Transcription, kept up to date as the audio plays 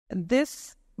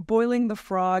This boiling the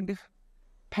frog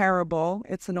parable,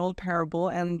 it's an old parable,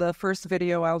 and the first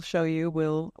video I'll show you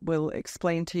will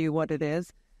explain to you what it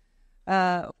is,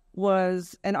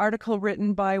 was an article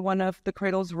written by one of the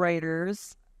Cradle's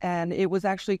writers, and it was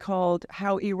actually called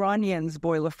How Iranians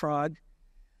Boil a Frog.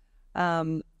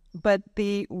 But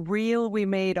the reel we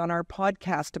made on our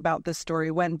podcast about this story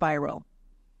went viral.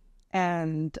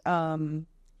 And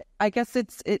I guess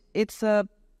it's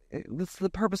the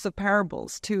purpose of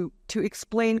parables, to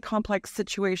explain complex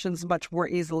situations much more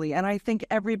easily. And I think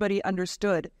everybody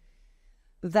understood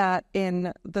that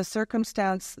in the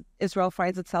circumstance Israel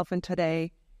finds itself in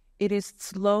today, it is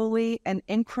slowly and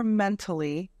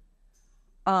incrementally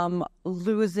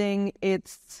losing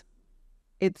its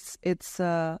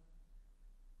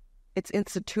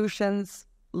institutions,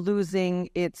 losing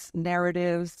its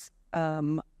narratives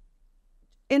in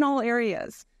all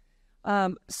areas.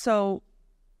 So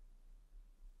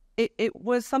it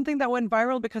was something that went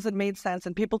viral because it made sense,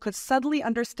 and people could suddenly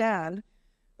understand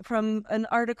from an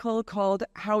article called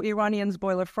How Iranians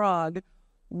Boil a Frog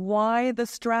why the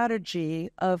strategy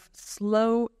of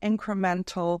slow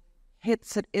incremental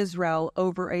hits at Israel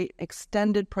over an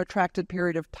extended, protracted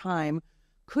period of time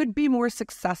could be more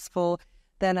successful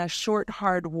than a short,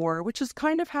 hard war, which is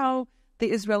kind of how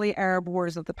the Israeli-Arab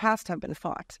wars of the past have been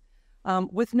fought,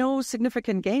 with no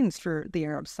significant gains for the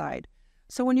Arab side.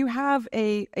 So when you have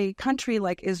a country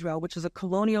like Israel, which is a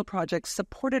colonial project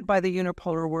supported by the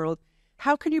unipolar world,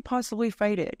 how can you possibly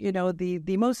fight it? You know,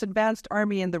 the most advanced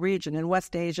army in the region, in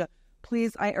West Asia.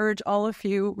 Please, I urge all of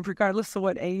you, regardless of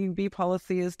what A and B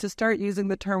policy is, to start using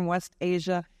the term West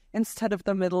Asia instead of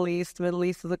the Middle East. Middle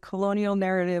East is a colonial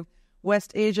narrative.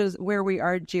 West Asia is where we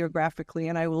are geographically,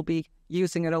 and I will be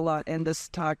using it a lot in this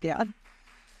talk, yeah.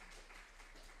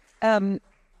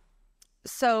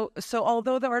 So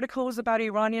although the article was about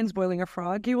Iranians boiling a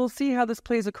frog, you will see how this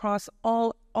plays across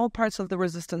all parts of the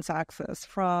resistance axis,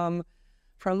 from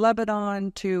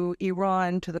Lebanon to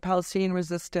Iran to the Palestinian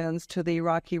resistance to the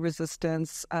Iraqi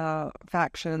resistance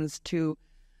factions to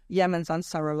Yemen's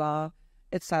Ansarullah,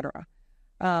 etc.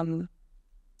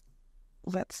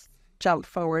 Let's jump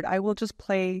forward. I will just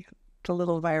play the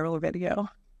little viral video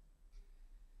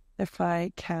if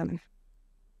I can.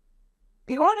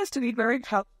 You want us to be very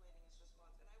calculating.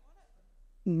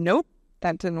 Nope,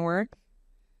 that didn't work.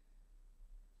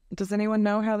 Does anyone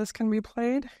know how this can be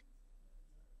played?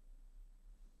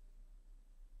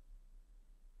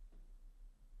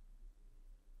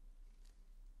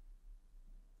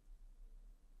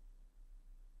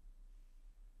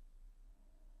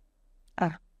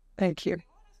 Thank you.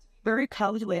 Very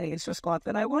calculating its response.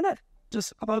 And I want to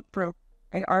just quote from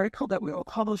an article that we will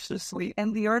publish this week.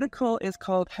 And the article is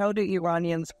called How Do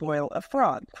Iranians Boil a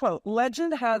Frog? Quote,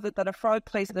 legend has it that a frog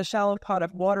placed in a shallow pot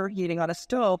of water heating on a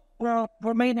stove will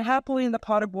remain happily in the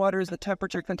pot of water as the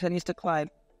temperature continues to climb,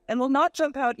 and will not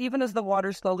jump out even as the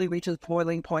water slowly reaches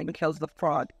boiling point and kills the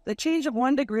frog. The change of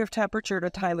 1 degree of temperature at a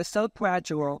time is so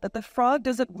gradual that the frog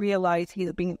doesn't realize he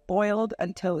is being boiled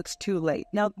until it's too late.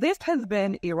 Now, this has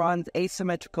been Iran's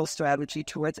asymmetrical strategy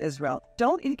towards Israel.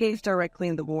 Don't engage directly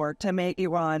in the war to make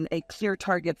Iran a clear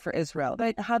target for Israel,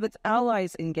 but have its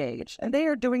allies engage. And they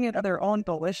are doing it of their own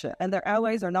volition, and their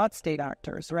allies are not state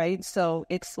actors, right? So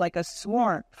it's like a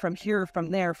swarm from here,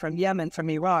 from there, from Yemen, from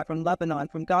Iraq, from Lebanon,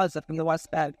 from Gaza, from the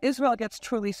West Bank. Israel gets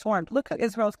truly swarmed. Look at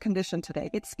Israel's condition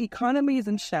today. Its economy is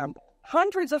in shambles.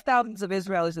 Hundreds of thousands of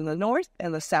Israelis in the north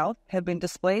and the south have been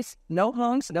displaced. No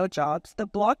homes, no jobs. The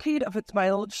blockade of its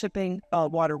vital shipping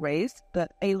waterways, the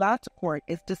Eilat port,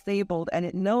 is disabled, and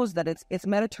it knows that its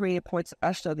Mediterranean ports of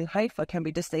Ashdod and Haifa can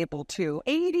be disabled too.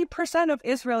 80% of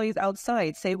Israelis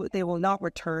outside say they will not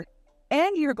return.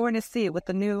 And you're going to see with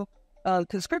the new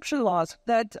conscription laws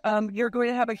that you're going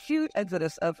to have a huge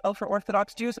exodus of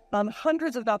ultra-Orthodox Jews,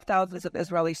 hundreds if not thousands of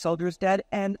Israeli soldiers dead,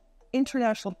 and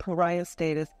international pariah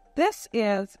status. This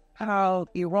is how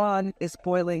Iran is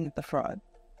boiling the frog.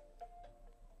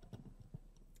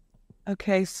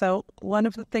 Okay, so one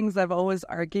of the things I've always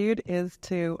argued is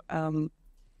to,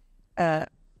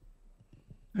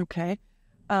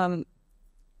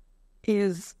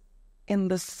 is in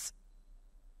this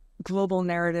global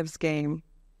narratives game.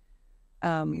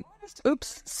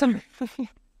 Sorry.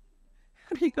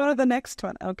 How do you go to the next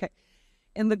one? Okay.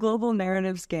 In the global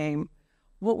narratives game,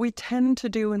 what we tend to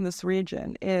do in this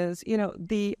region is,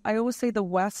 I always say the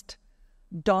West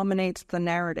dominates the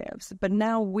narratives, but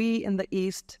now we in the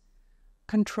East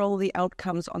control the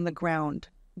outcomes on the ground.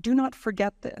 Do not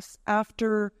forget this.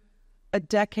 After a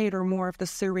decade or more of the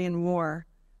Syrian war,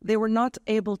 they were not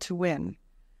able to win.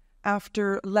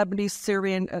 after Lebanese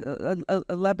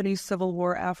civil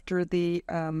war, after the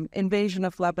invasion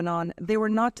of Lebanon. They were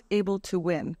not able to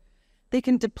win. They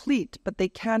can deplete, but they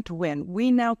can't win.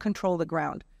 We now control the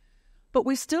ground. But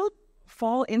we still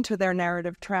fall into their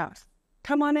narrative traps.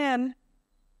 Come on in.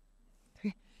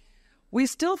 We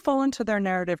still fall into their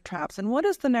narrative traps. And what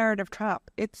is the narrative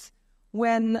trap? It's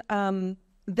when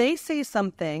they say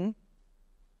something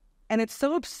and it's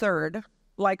so absurd,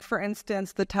 like, for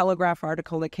instance, the Telegraph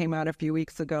article that came out a few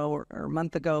weeks ago or a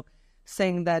month ago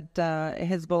saying that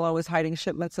Hezbollah was hiding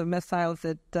shipments of missiles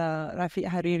at Rafi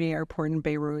Hariri airport in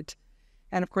Beirut.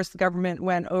 And, of course, the government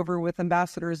went over with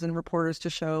ambassadors and reporters to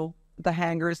show the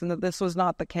hangars and that this was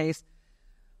not the case.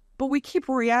 But we keep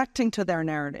reacting to their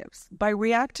narratives. By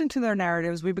reacting to their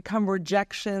narratives, we become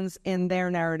rejections in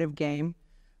their narrative game,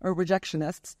 or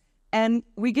rejectionists, and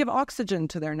we give oxygen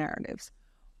to their narratives.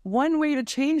 One way to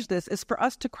change this is for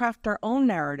us to craft our own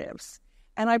narratives.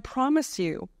 And I promise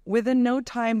you, within no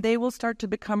time, they will start to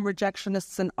become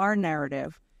rejectionists in our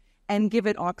narrative and give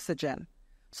it oxygen.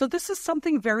 So this is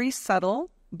something very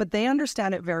subtle, but they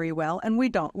understand it very well, and we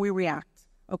don't. We react,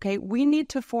 okay? We need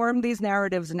to form these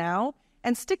narratives now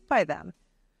and stick by them.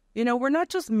 You know, we're not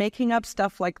just making up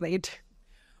stuff like they do.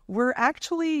 We're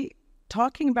actually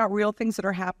talking about real things that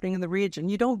are happening in the region.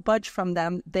 You don't budge from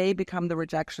them. They become the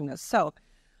rejectionists. So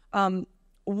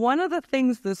one of the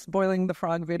things this Boiling the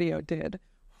Frog video did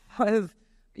was,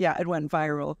 it went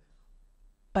viral,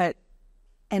 but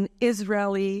an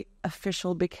Israeli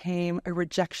official became a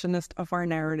rejectionist of our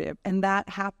narrative. And that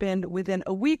happened within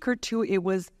a week or two. It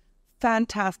was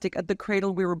fantastic. At the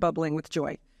cradle, we were bubbling with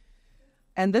joy.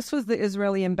 And this was the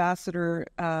Israeli ambassador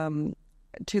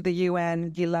to the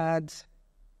UN, Gilad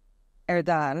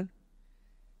Erdan.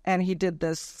 And he did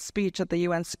this speech at the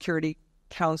UN Security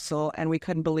Council, and we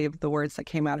couldn't believe the words that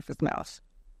came out of his mouth.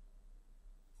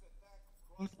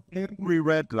 Every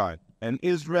red line, and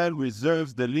Israel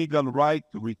reserves the legal right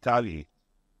to retaliate.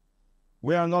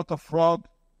 We are not a frog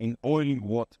in oily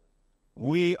water.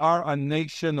 We are a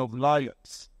nation of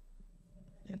liars.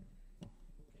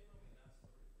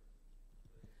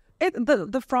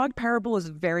 The frog parable is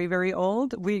very, very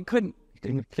old. We couldn't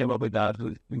came up with that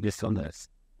based on this.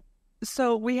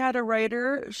 So we had a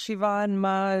writer, Shivan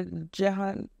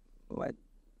Majehan. Hold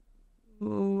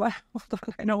on,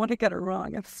 I don't want to get it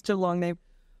wrong. It's still a long name.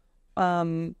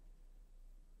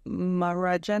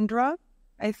 Marajendra,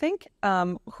 I think,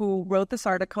 who wrote this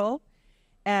article,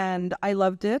 and I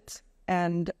loved it.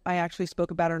 And I actually spoke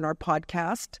about it on our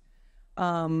podcast.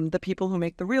 The people who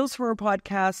make the reels for our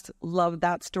podcast loved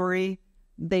that story.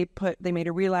 They made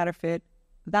a reel out of it.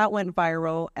 That went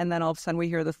viral, and then all of a sudden we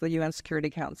hear this, the UN Security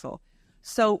Council.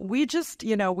 So we just,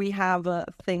 we have a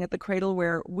thing at the cradle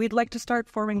where we'd like to start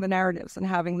forming the narratives and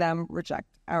having them reject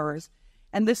ours.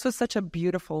 And this was such a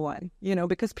beautiful one,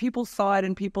 because people saw it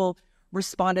and people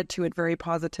responded to it very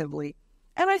positively.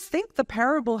 And I think the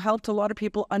parable helped a lot of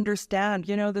people understand,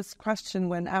 this question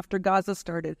when after Gaza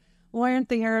started, why aren't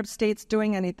the Arab states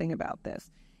doing anything about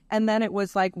this? And then it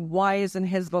was like, why isn't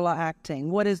Hezbollah acting?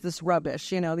 What is this rubbish?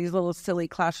 These little silly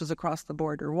clashes across the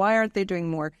border. Why aren't they doing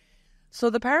more? So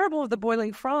the parable of the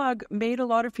boiling frog made a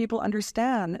lot of people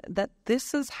understand that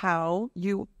this is how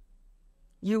you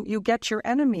get your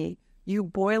enemy. You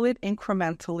boil it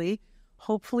incrementally.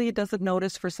 Hopefully it doesn't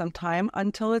notice for some time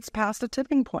until it's past a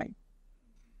tipping point.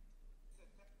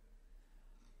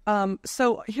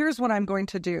 So here's what I'm going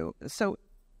to do. So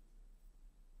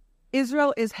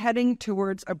Israel is heading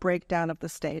towards a breakdown of the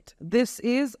state. This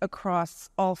is across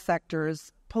all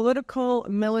sectors: political,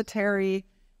 military,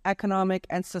 economic,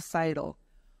 and societal.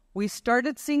 We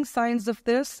started seeing signs of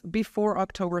this before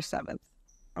October 7th,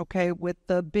 okay, with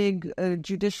the big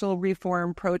judicial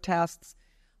reform protests.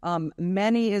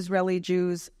 Many Israeli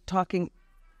Jews talking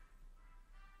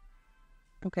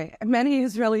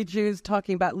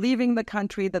about leaving the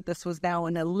country, that this was now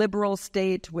in a liberal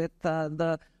state with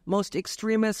the most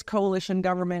extremist coalition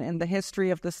government in the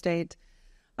history of the state.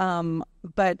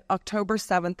 But October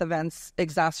 7th events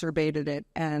exacerbated it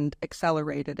and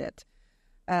accelerated it.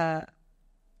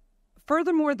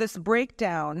 Furthermore, this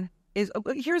breakdown is,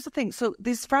 here's the thing. So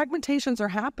these fragmentations are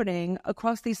happening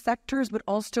across these sectors, but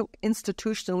also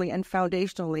institutionally and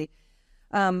foundationally.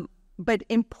 But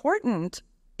important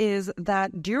is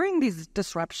that during these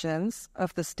disruptions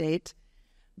of the state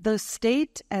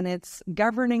and its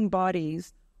governing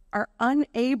bodies are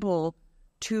unable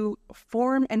to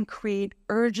form and create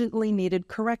urgently needed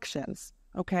corrections,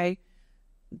 okay?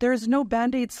 There's no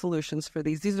Band-Aid solutions for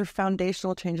these. These are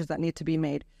foundational changes that need to be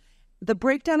made. The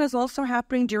breakdown is also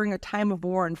happening during a time of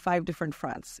war on 5 different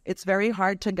fronts. It's very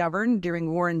hard to govern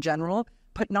during war in general,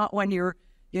 but not when you're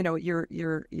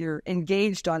you're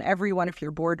engaged on every one of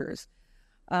your borders.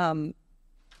 And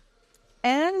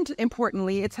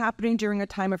importantly, it's happening during a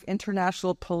time of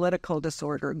international political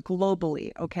disorder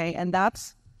globally, okay? And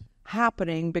that's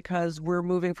happening because we're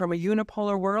moving from a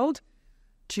unipolar world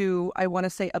to, I want to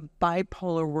say, a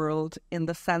bipolar world, in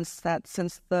the sense that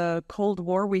since the Cold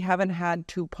War, we haven't had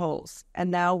two poles.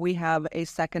 And now we have a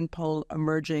second pole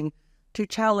emerging to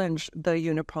challenge the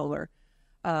unipolar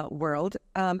world.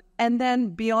 And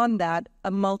then beyond that,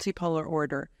 a multipolar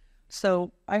order.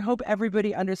 So I hope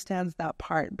everybody understands that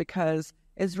part, because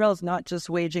Israel's not just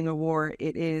waging a war,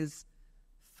 it is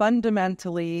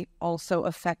fundamentally also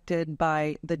affected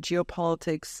by the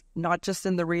geopolitics, not just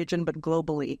in the region, but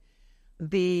globally.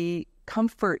 The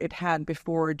comfort it had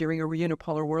before during a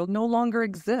unipolar world no longer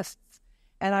exists.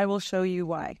 And I will show you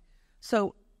why.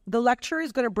 So the lecture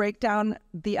is going to break down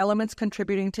the elements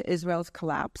contributing to Israel's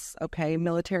collapse, okay,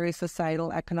 military,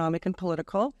 societal, economic, and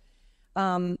political.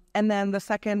 And then the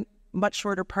second, much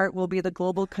shorter part will be the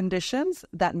global conditions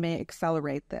that may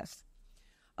accelerate this.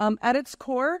 At its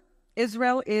core,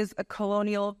 Israel is a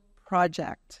colonial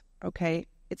project, okay?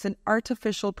 It's an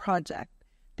artificial project.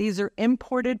 These are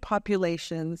imported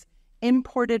populations,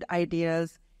 imported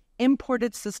ideas,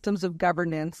 imported systems of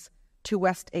governance to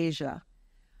West Asia.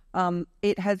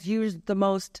 It has used the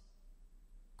most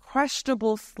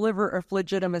questionable sliver of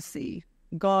legitimacy,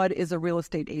 God is a real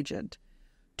estate agent,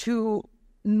 to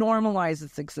normalize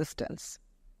its existence.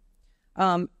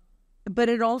 But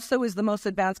it also is the most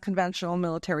advanced conventional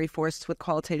military force with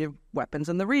qualitative weapons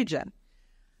in the region.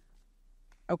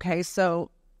 Okay, so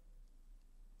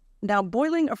now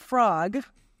boiling a frog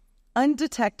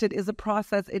undetected is a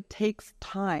process. It takes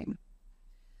time.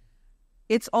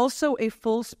 It's also a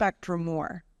full spectrum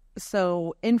war.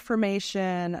 So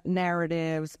information,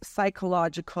 narratives,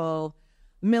 psychological,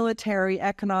 military,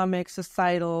 economic,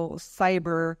 societal,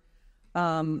 cyber.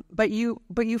 But you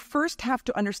first have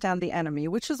to understand the enemy,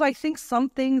 which is, I think,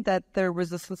 something that the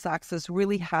resistance axis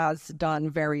really has done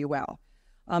very well,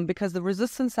 because the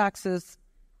resistance axis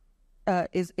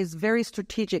is very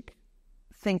strategic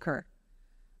thinker.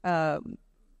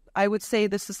 I would say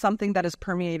this is something that is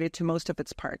permeated to most of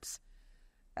its parts.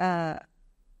 In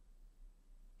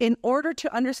order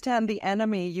to understand the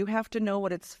enemy, you have to know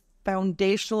what its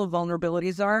foundational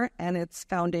vulnerabilities are and its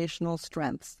foundational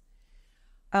strengths.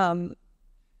 I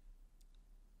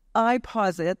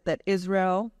posit that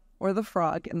Israel, or the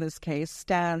frog in this case,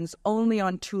 stands only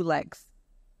on two legs,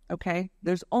 okay?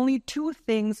 There's only two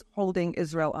things holding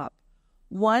Israel up.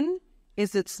 One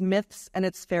is its myths and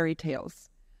its fairy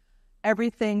tales.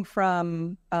 Everything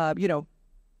from,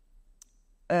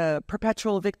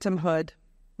 perpetual victimhood,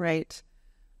 right?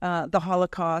 The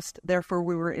Holocaust, therefore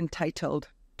we were entitled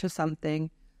to something,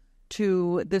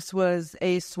 to this was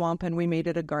a swamp and we made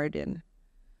it a garden.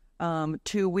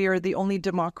 To we are the only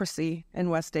democracy in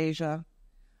West Asia.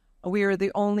 We are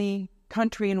the only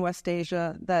country in West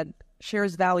Asia that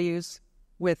shares values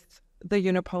with the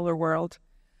unipolar world.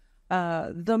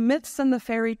 The myths and the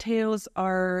fairy tales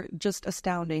are just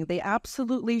astounding. They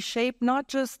absolutely shape not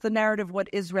just the narrative what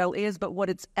Israel is, but what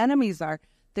its enemies are.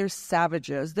 They're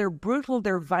savages. They're brutal.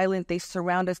 They're violent. They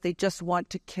surround us. They just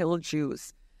want to kill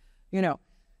Jews, and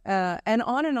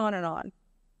on and on and on.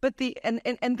 But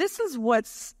and this is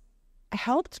what's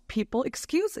helped people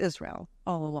excuse Israel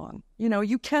all along.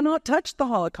 You cannot touch the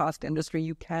Holocaust industry.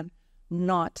 You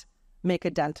cannot make a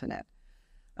dent in it.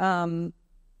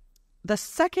 The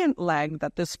second leg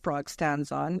that this frog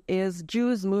stands on is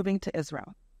Jews moving to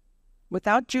Israel.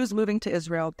 Without Jews moving to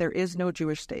Israel, there is no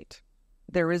Jewish state.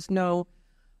 There is no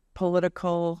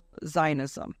political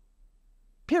Zionism,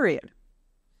 period.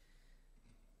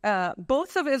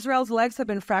 Both of Israel's legs have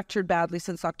been fractured badly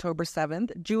since October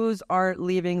 7th. Jews are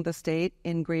leaving the state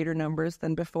in greater numbers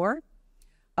than before.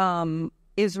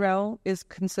 Israel is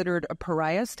considered a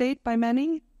pariah state by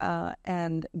many,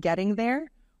 and getting there.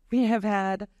 We have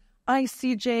had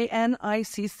ICJ and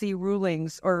ICC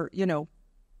rulings,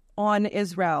 on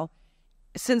Israel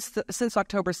since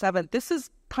October 7th. This is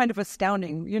kind of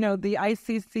astounding. The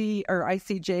ICC or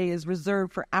ICJ is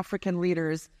reserved for African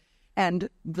leaders and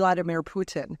Vladimir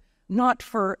Putin, not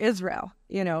for Israel,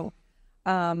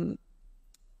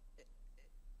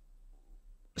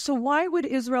 So why would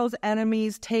Israel's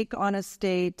enemies take on a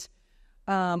state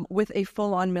with a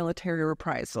full-on military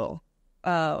reprisal?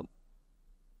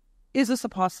 Is this a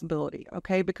possibility?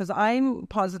 Okay, because I'm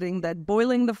positing that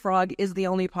boiling the frog is the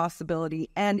only possibility,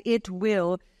 and it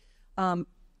will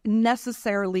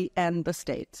necessarily end the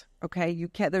state. Okay,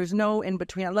 there's no in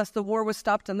between, unless the war was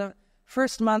stopped in the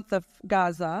first month of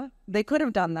Gaza. They could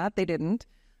have done that. They didn't.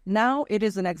 Now it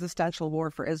is an existential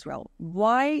war for Israel.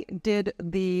 Why did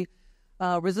the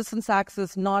resistance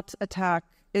axis not attack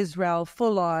Israel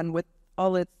full on with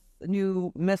all its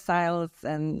new missiles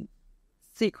and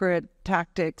secret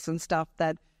tactics and stuff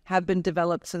that have been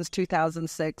developed since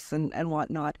 2006 and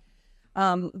whatnot?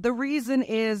 The reason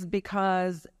is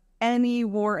because any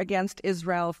war against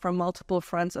Israel from multiple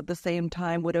fronts at the same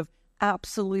time would have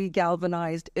absolutely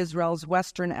galvanized Israel's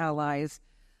Western allies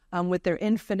with their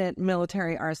infinite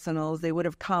military arsenals. They would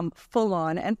have come full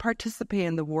on and participate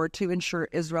in the war to ensure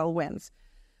Israel wins.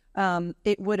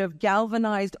 It would have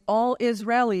galvanized all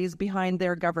Israelis behind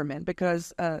their government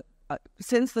because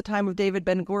since the time of David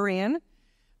Ben-Gurion,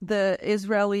 the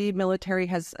Israeli military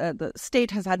the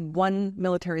state has had one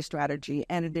military strategy,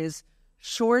 and it is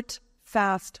short,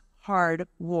 fast, hard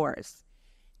wars.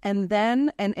 And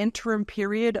then an interim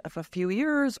period of a few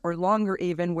years or longer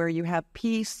even where you have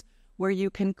peace, where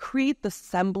you can create the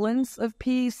semblance of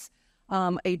peace,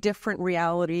 a different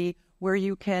reality, where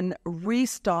you can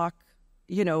restock,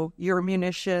 your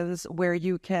munitions, where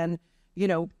you can, you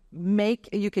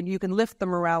can lift the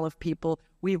morale of people.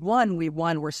 We won,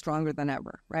 we're stronger than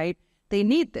ever, right? They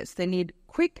need this. They need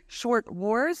quick, short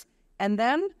wars, and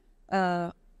then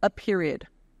a period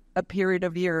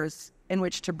of years in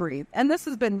which to breathe. And there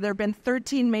have been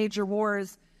 13 major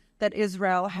wars that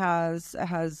Israel has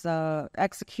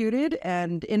executed,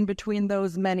 and in between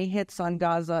those, many hits on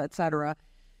Gaza, etc.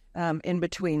 In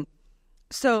between.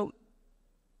 So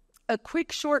a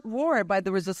quick, short war by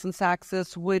the resistance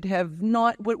axis would have been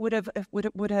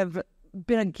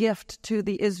a gift to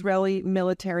the Israeli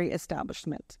military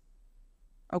establishment.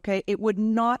 Okay, it would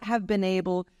not have been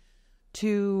able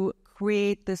to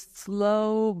create this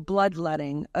slow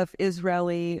bloodletting of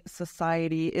Israeli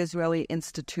society, Israeli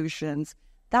institutions.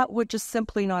 That would just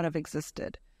simply not have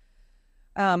existed.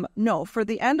 No, for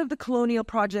the end of the colonial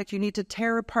project, you need to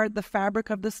tear apart the fabric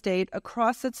of the state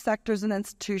across its sectors and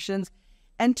institutions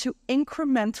and to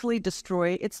incrementally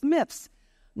destroy its myths.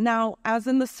 Now, as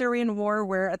in the Syrian war,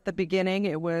 where at the beginning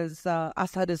it was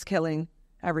Assad is killing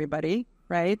everybody,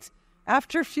 right?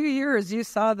 After a few years, you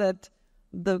saw that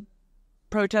the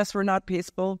protests were not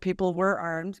peaceful. People were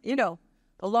armed. The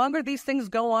longer these things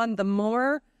go on, the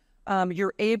more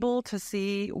you're able to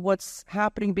see what's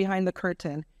happening behind the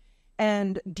curtain.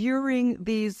 And during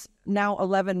these now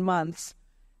 11 months,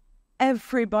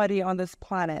 everybody on this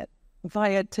planet,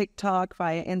 via TikTok,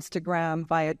 via Instagram,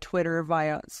 via Twitter,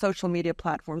 via social media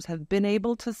platforms, have been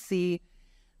able to see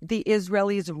the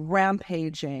Israelis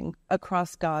rampaging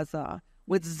across Gaza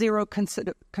with zero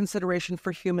consideration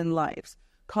for human lives,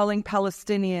 calling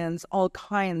Palestinians all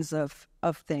kinds of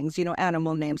things,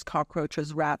 animal names,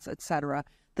 cockroaches, rats, etc.,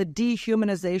 the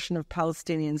dehumanization of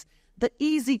Palestinians, the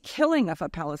easy killing of a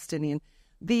Palestinian,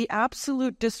 the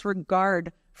absolute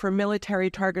disregard for military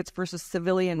targets versus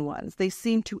civilian ones. They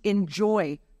seem to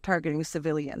enjoy targeting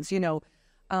civilians,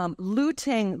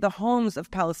 looting the homes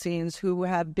of Palestinians who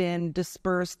have been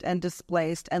dispersed and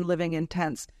displaced and living in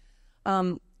tents.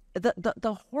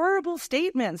 The horrible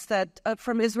statements that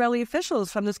from Israeli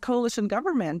officials, from this coalition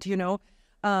government,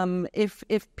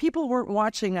 if people weren't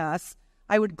watching us,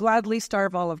 I would gladly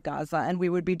starve all of Gaza and we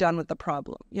would be done with the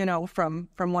problem, from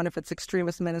one of its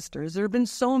extremist ministers. There have been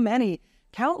so many,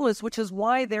 countless, which is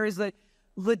why there is a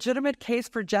legitimate case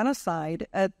for genocide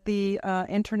at the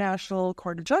International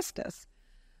Court of Justice.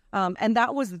 And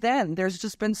that was then. There's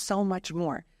just been so much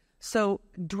more. So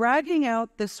dragging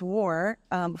out this war,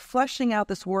 fleshing out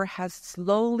this war, has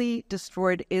slowly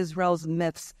destroyed Israel's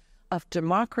myths of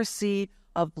democracy,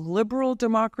 of liberal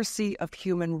democracy, of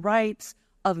human rights,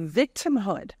 of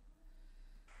victimhood.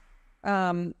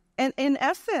 And in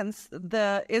essence,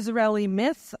 the Israeli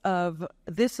myth of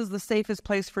this is the safest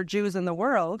place for Jews in the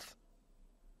world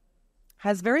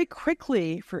has very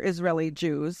quickly, for Israeli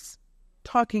Jews,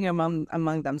 talking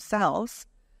among themselves,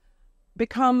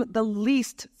 become the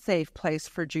least safe place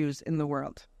for Jews in the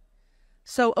world.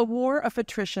 So a war of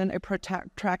attrition, a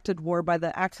protracted war by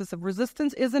the axis of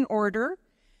resistance, is in order.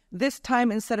 This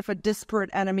time, instead of a disparate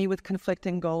enemy with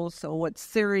conflicting goals, so what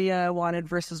Syria wanted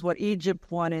versus what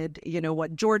Egypt wanted,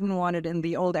 what Jordan wanted in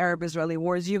the old Arab-Israeli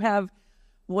wars, you have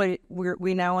what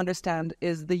we now understand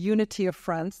is the unity of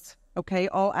fronts, okay?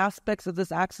 All aspects of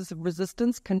this axis of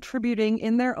resistance contributing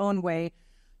in their own way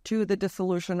to the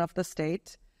dissolution of the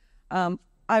state.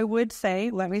 I would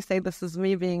say, let me say, this is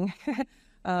me being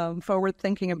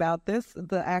forward-thinking about this,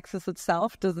 the axis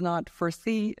itself does not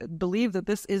believe that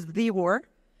this is the war,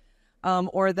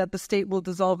 or that the state will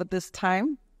dissolve at this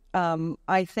time.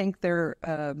 I think they're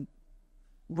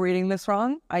reading this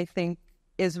wrong. I think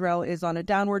Israel is on a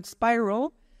downward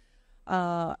spiral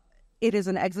It is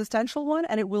an existential one,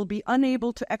 and it will be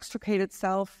unable to extricate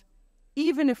itself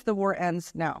even if the war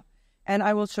ends now. And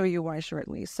I will show you why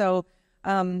shortly. So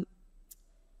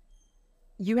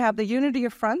you have the unity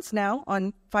of fronts now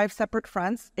on 5 separate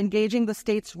fronts, engaging the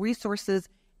state's resources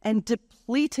and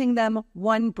depleting them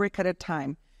one brick at a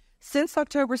time. Since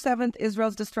October 7th,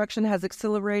 Israel's destruction has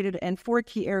accelerated in 4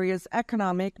 key areas: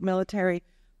 economic, military,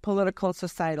 political, and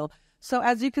societal. So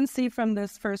as you can see from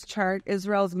this first chart,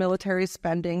 Israel's military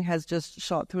spending has just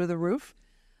shot through the roof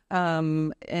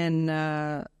in,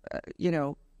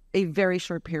 a very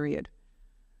short period.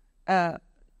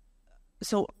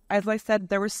 So as I said,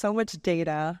 there was so much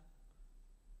data.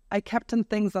 I kept in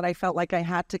things that I felt like I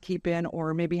had to keep in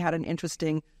or maybe had an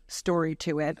interesting story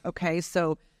to it. Okay,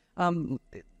 so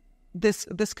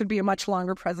this could be a much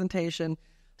longer presentation.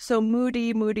 So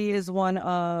Moody is one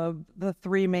of the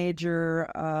 3 major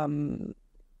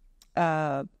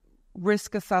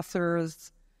risk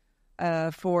assessors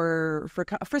for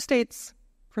states,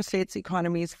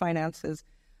 economies, finances.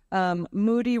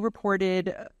 Moody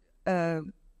reported a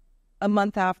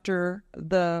month after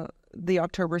the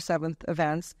October 7th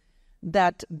events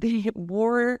that the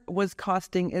war was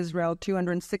costing Israel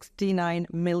 $269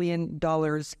 million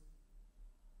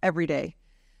every day.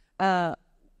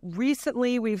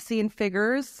 Recently, we've seen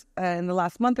figures in the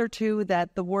last month or two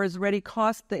that the war has already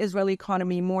cost the Israeli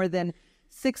economy more than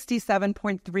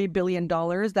 $67.3 billion.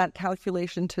 That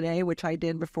calculation today, which I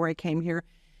did before I came here,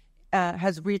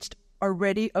 has reached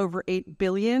already over $80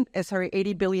 billion.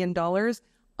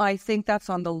 I think that's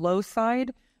on the low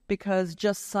side because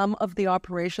just some of the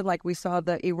operation, like we saw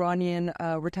the Iranian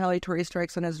retaliatory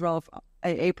strikes on Israel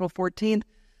April 14th,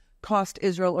 cost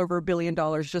Israel over $1 billion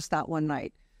just that one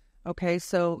night. Okay,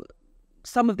 so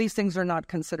some of these things are not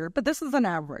considered, but this is an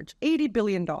average, $80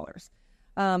 billion.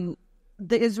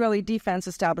 The Israeli Defense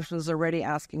Establishment is already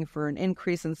asking for an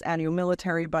increase in its annual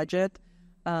military budget,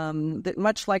 that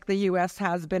much like the U.S.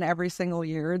 has been every single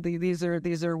year. These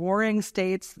are warring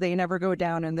states. They never go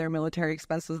down in their military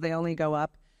expenses. They only go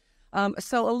up.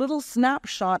 So a little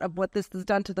snapshot of what this has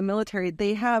done to the military.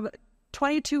 They have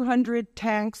 2,200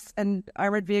 tanks and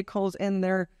armored vehicles in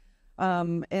their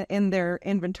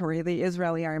inventory, the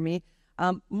Israeli army.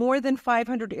 More than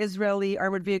 500 Israeli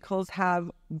armored vehicles have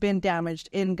been damaged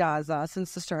in Gaza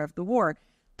since the start of the war.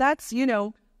 That's,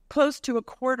 close to a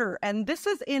quarter. And this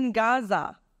is in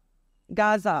Gaza,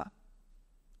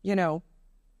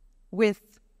 with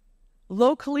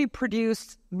locally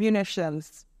produced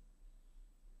munitions.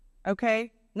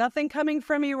 Okay? Nothing coming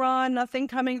from Iran, nothing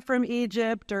coming from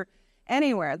Egypt or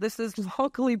anywhere. This is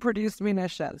locally produced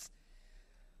munitions.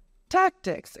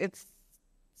 Tactics. It's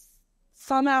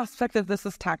some aspect of this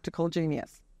is tactical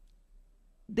genius.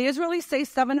 The Israelis say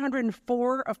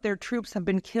 704 of their troops have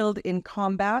been killed in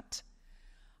combat.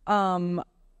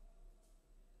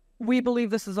 We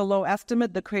believe this is a low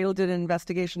estimate. The Cradle did an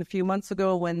investigation a few months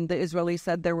ago when the Israelis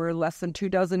said there were less than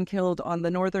 24 killed on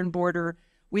the northern border.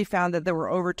 We found that there were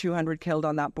over 200 killed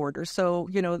on that border. So,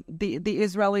 the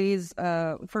Israelis,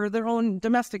 for their own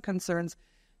domestic concerns,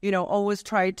 always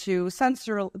try to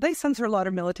censor a lot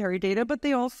of military data, but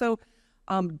they also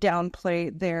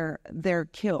downplay their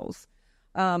kills.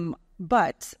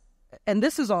 But, and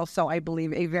this is also, I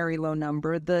believe, a very low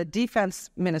number. The Defense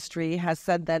Ministry has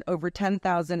said that over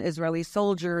 10,000 Israeli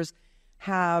soldiers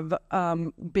have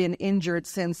been injured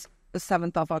since the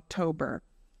 7th of October.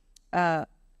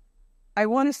 I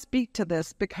want to speak to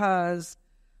this because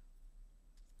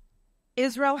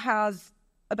Israel has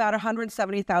about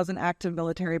 170,000 active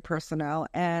military personnel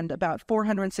and about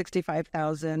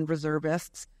 465,000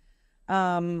 reservists.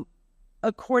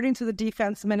 According to the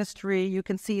Defense Ministry, you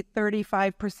can see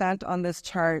 35% on this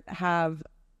chart have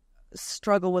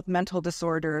struggle with mental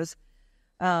disorders,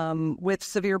 with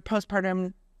severe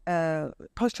post-traumatic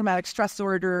stress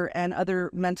disorder and other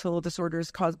mental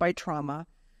disorders caused by trauma.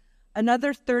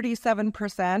 Another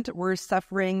 37% were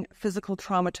suffering physical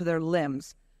trauma to their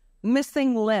limbs.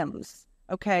 Missing limbs,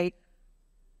 okay?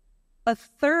 A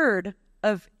third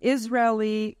of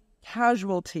Israeli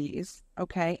casualties,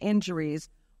 okay, injuries,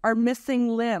 are missing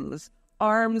limbs,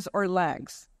 arms or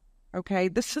legs, okay?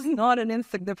 This is not an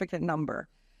insignificant number.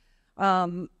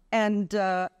 And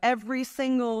every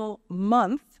single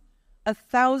month,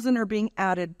 1,000 are being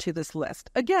added to this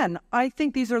list. Again, I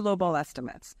think these are lowball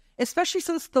estimates, especially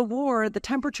since the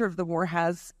temperature of the war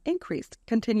has increased,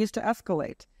 continues to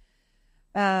escalate.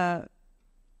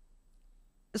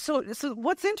 So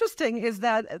what's interesting is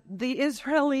that the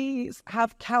Israelis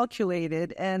have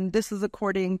calculated, and this is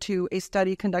according to a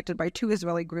study conducted by 2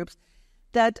 Israeli groups,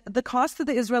 that the cost of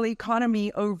the Israeli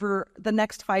economy over the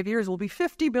next 5 years will be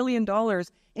 $50 billion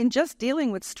in just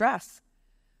dealing with stress.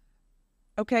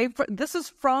 Okay, this is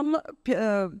from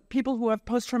people who have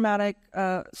post-traumatic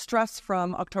stress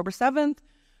from October 7th,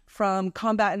 from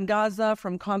combat in Gaza,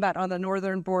 from combat on the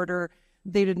northern border.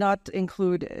 They did not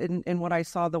include in what I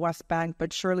saw the West Bank,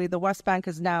 but surely the West Bank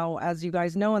is now, as you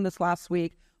guys know, in this last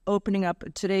week, opening up.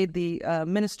 Today, the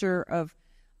Minister of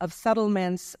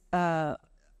Settlements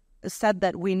said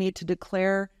that we need to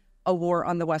declare a war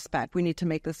on the West Bank. We need to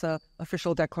make this a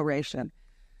official declaration.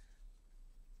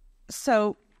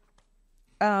 So,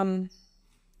 under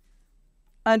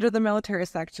the military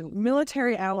section,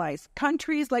 military allies,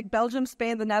 countries like Belgium,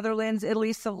 Spain, the Netherlands,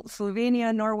 Italy,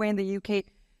 Slovenia, Norway, and the UK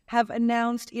have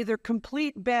announced either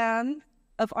complete ban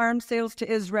of arms sales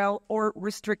to Israel or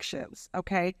restrictions,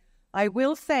 okay? I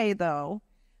will say, though,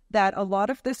 that a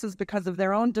lot of this is because of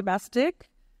their own domestic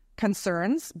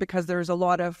concerns, because there's a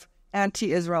lot of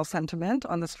anti-Israel sentiment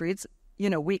on the streets,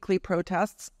 weekly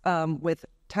protests with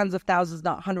tens of thousands,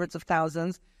 not hundreds of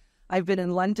thousands. I've been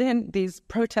in London. These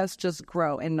protests just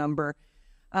grow in number.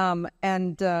 But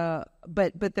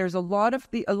there's a lot of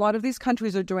these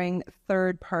countries are doing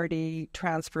third-party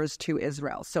transfers to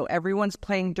Israel. So everyone's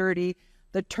playing dirty.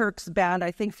 The Turks banned,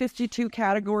 I think, 52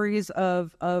 categories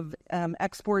of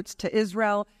exports to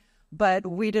Israel. But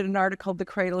we did an article, The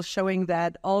Cradle, showing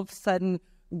that all of a sudden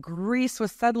Greece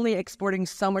was suddenly exporting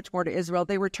so much more to Israel.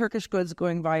 They were Turkish goods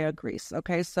going via Greece.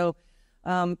 Okay, so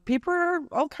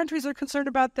all countries are concerned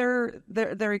about their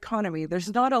economy.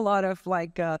 There's not a lot of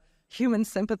human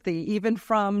sympathy, even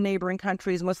from neighboring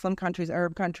countries, Muslim countries,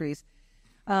 Arab countries.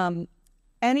 A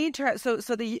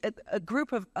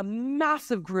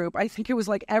massive group, I think it was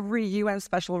like every UN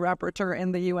special rapporteur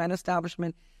in the UN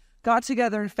establishment, got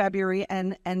together in February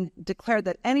and declared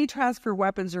that any transfer of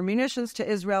weapons or munitions to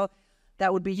Israel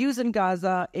that would be used in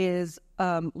Gaza is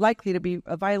likely to be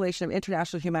a violation of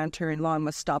international humanitarian law and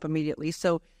must stop immediately.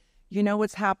 So,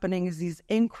 what's happening is these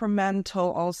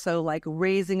incremental, also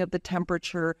raising of the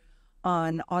temperature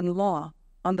on law,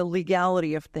 on the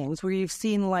legality of things, where you've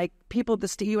seen people at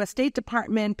the U.S. State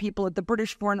Department, people at the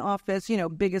British Foreign Office,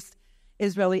 biggest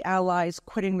Israeli allies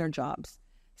quitting their jobs,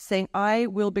 saying, I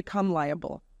will become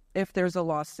liable if there's a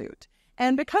lawsuit.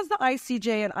 And because the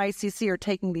ICJ and ICC are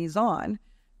taking these on,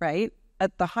 right,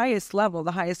 at the highest level,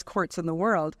 the highest courts in the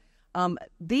world,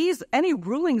 any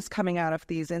rulings coming out of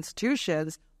these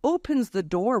institutions opens the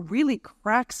door, really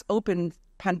cracks open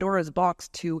Pandora's box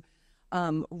to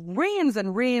reams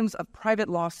and reams of private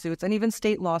lawsuits and even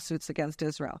state lawsuits against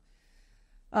Israel.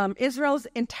 Israel's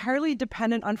entirely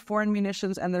dependent on foreign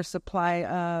munitions and their supply.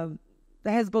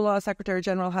 The Hezbollah Secretary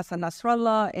General Hassan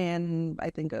Nasrallah, I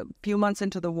think a few months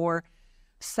into the war,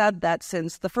 said that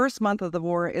since the first month of the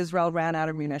war, Israel ran out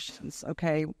of munitions,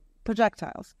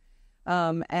 projectiles.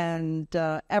 And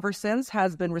ever since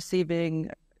has been receiving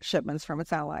shipments from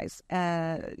its allies.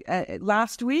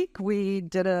 Last week, we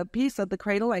did a piece at The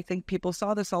Cradle, I think people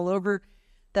saw this all over,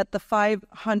 that the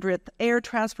 500th air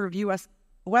transfer of U.S.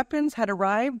 weapons had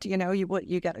arrived.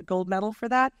 You get a gold medal for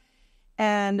that.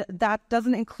 And that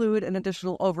doesn't include an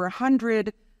additional over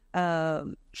 100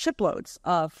 shiploads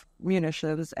of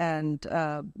munitions and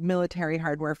military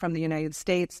hardware from the United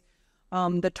States.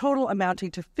 The total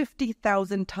amounting to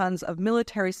 50,000 tons of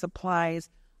military supplies.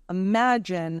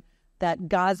 Imagine that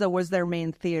Gaza was their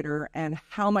main theater and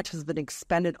how much has been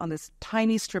expended on this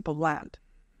tiny strip of land.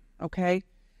 Okay?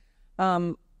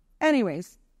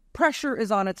 Anyways, pressure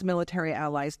is on its military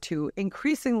allies to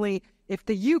increasingly, if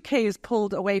the UK is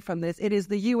pulled away from this, it is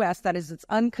the US that is its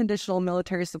unconditional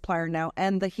military supplier now,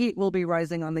 and the heat will be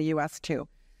rising on the US too.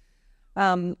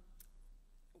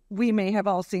 We may have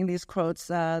all seen these quotes.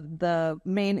 The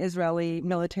main Israeli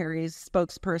military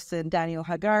spokesperson, Daniel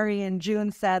Hagari, in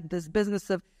June said this business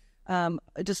of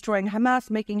destroying Hamas,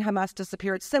 making Hamas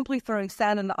disappear, it's simply throwing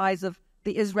sand in the eyes of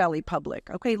the Israeli public,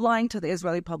 lying to the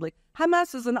Israeli public.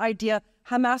 Hamas is an idea.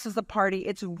 Hamas is a party.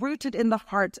 It's rooted in the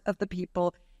heart of the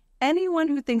people. Anyone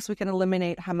who thinks we can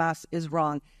eliminate Hamas is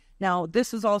wrong. Now,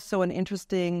 this is also an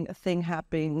interesting thing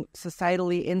happening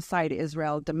societally inside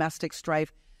Israel, domestic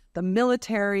strife. The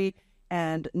military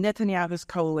and Netanyahu's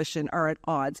coalition are at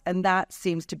odds, and that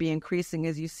seems to be increasing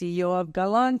as you see Yoav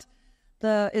Gallant,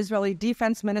 the Israeli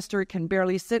defense minister, can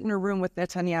barely sit in a room with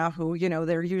Netanyahu.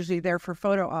 They're usually there for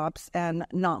photo ops and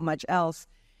not much else.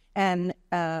 And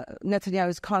Netanyahu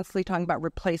is constantly talking about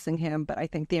replacing him, but I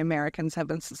think the Americans have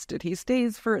insisted he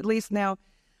stays for at least now.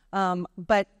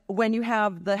 But when you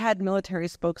have the head military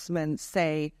spokesman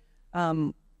say,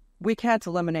 we can't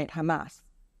eliminate Hamas,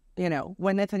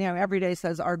 when Netanyahu every day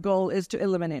says our goal is to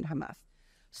eliminate Hamas.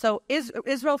 So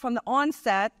Israel from the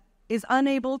onset is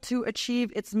unable to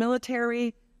achieve its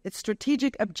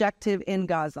strategic objective in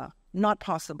Gaza. Not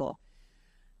possible.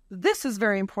 this is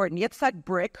very important. Yitzhak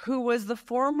Brick, who was the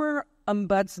former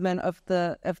ombudsman of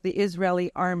the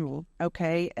Israeli army,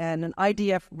 okay, and an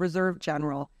IDF reserve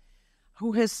general,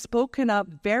 who has spoken up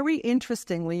very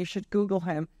interestingly, you should Google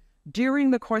him,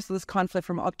 during the course of this conflict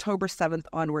from October 7th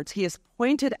onwards. He has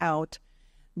pointed out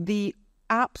the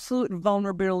absolute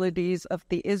vulnerabilities of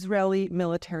the Israeli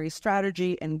military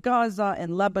strategy in Gaza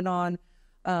and Lebanon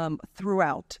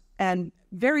throughout. And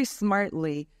very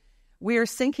smartly, we are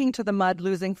sinking to the mud,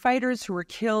 losing fighters who were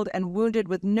killed and wounded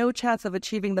with no chance of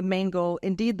achieving the main goal.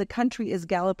 Indeed, the country is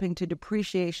galloping to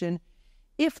depreciation.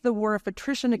 If the war of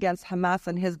attrition against Hamas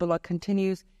and Hezbollah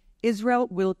continues, Israel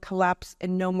will collapse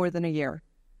in no more than a year.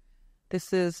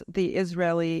 This is the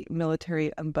Israeli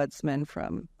military ombudsman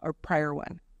from our prior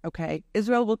one, okay?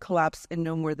 Israel will collapse in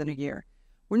no more than a year.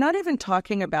 We're not even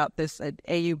talking about this at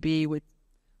AUB with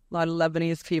a lot of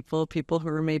Lebanese people who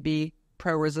are maybe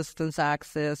pro-resistance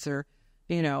axis or,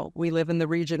 you know, we live in the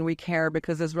region, we care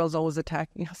because Israel's always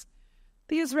attacking us.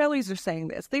 The Israelis are saying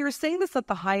this. They are saying this at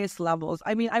the highest levels.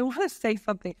 I mean, I want to say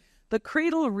something. The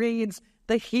Cradle reads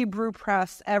the Hebrew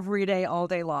press every day, all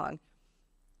day long.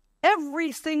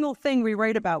 Every single thing we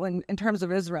write about in terms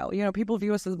of Israel, you know, people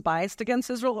view us as biased against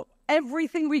Israel.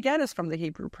 Everything we get is from the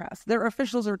Hebrew press. Their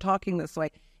officials are talking this way.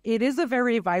 It is a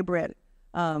very vibrant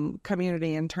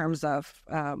community in terms of,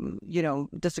 you know,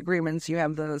 disagreements. You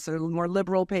have the sort of more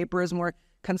liberal papers, more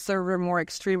conservative, more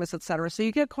extremist, etc. So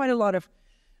you get quite a lot of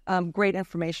great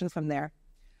information from there.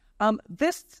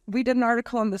 We did an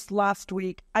article on this last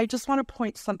week. I just want to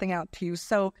point something out to you.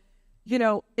 So, you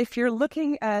know, if you're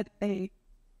looking at a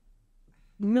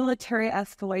military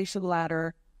escalation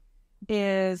ladder, we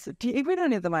don't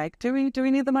need the mic. Do we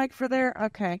need the mic for there?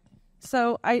 Okay.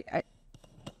 So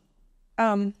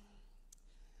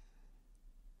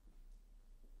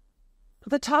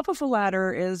the top of a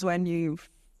ladder is when you've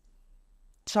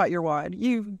shot your wad.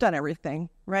 You've done everything,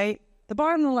 right? The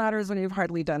bottom of the ladder is when you've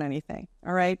hardly done anything,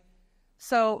 all right?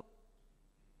 So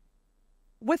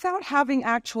without having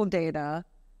actual data,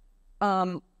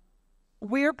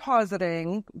 we're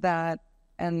positing that,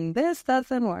 and this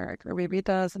doesn't work, or maybe it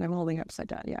does, and I'm holding it upside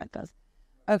down. Yeah, it does.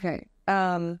 Okay.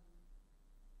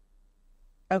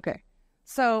 Okay.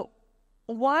 So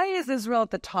why is Israel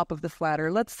at the top of this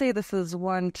ladder? Let's say this is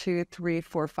 1, 2, 3,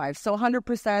 4, 5. So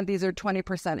 100%, these are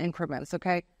 20% increments,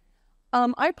 okay?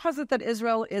 I posit that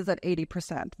Israel is at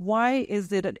 80%. Why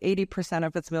is it at 80%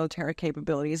 of its military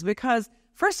capabilities? Because,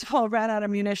 first of all, it ran out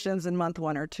of munitions in month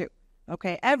 1 or 2,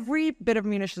 okay? Every bit of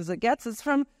munitions it gets is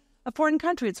from a foreign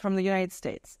country. It's from the United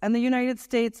States. And the United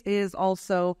States is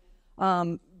also,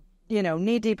 you know,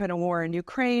 knee-deep in a war in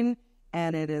Ukraine,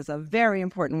 and it is a very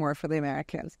important war for the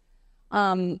Americans.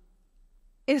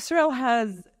 Israel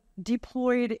has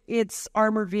deployed its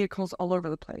armored vehicles all over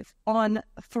the place on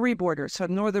 3 borders, so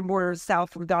northern border,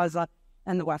 south of Gaza,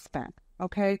 and the West Bank,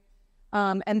 okay?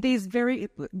 And these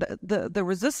the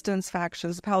resistance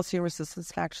factions, the Palestinian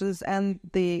resistance factions, and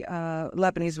the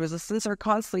Lebanese resistance are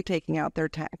constantly taking out their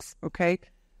tanks, okay?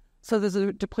 So there's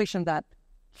a depletion of that.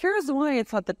 Here's why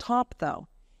it's at the top, though.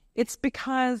 It's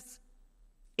because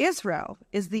Israel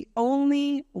is the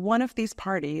only one of these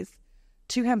parties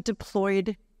to have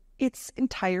deployed its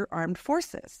entire armed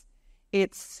forces,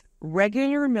 its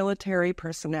regular military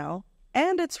personnel,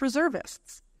 and its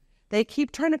reservists. They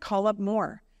keep trying to call up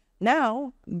more.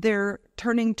 Now they're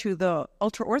turning to the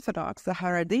ultra-Orthodox, the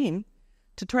Haredim,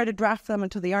 to try to draft them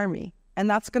into the army. And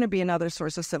that's going to be another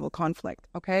source of civil conflict,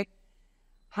 okay?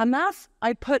 Hamas,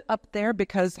 I put up there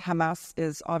because Hamas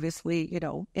is obviously, you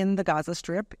know, in the Gaza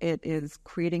Strip. It is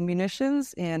creating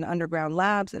munitions in underground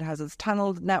labs. It has its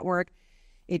tunnel network.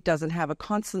 It doesn't have a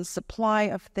constant supply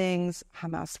of things.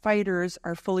 Hamas fighters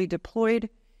are fully deployed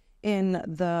in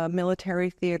the military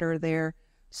theater there.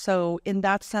 So in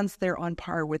that sense, they're on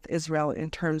par with Israel in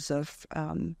terms of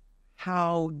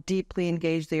how deeply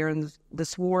engaged they are in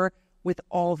this war with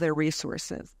all their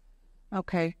resources.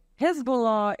 Okay.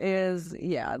 Hezbollah is,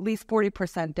 at least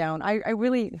 40% down. I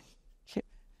really,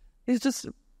 it's just,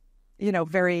 you know,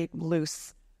 very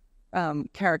loose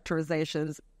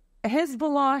characterizations.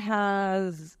 Hezbollah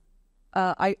has,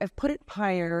 I've put it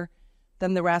higher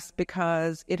than the rest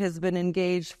because it has been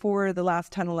engaged for the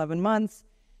last 10, 11 months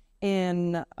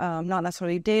in not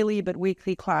necessarily daily, but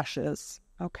weekly clashes.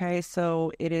 Okay,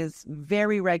 so it is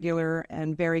very regular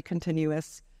and very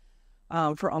continuous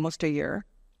for almost a year.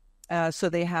 So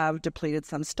they have depleted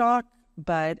some stock,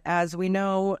 but as we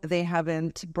know, they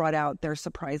haven't brought out their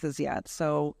surprises yet.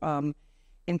 So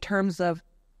in terms of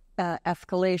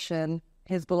escalation,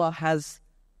 Hezbollah has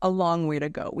a long way to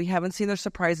go. We haven't seen their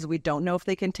surprises. We don't know if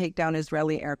they can take down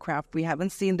Israeli aircraft. We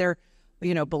haven't seen their,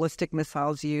 ballistic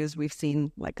missiles used. We've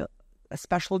seen like a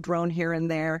special drone here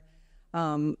and there.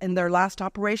 In their last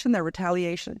operation, their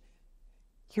retaliation.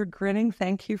 You're grinning.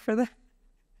 Thank you for that.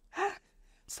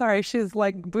 Sorry, she's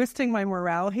like boosting my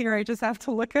morale here. I just have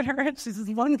to look at her, and she's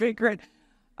just one big grin.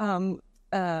 What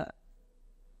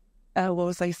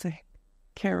was I saying?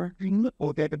 Karen.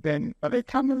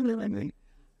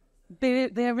 They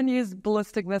haven't used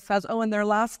ballistic missiles. Oh, in their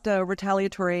last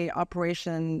retaliatory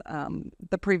operation,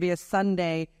 the previous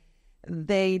Sunday,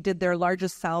 they did their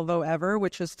largest salvo ever,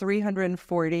 which was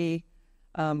 340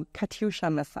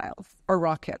 Katyusha missiles, or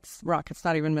rockets,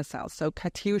 not even missiles. So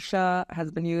Katyusha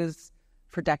has been used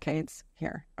for decades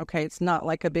here. Okay, it's not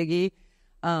like a biggie.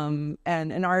 And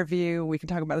in our view, we can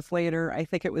talk about this later, I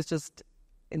think it was just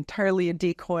entirely a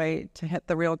decoy to hit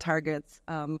the real targets.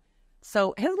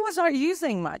 So Hezbollah's not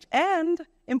using much. And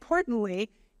importantly,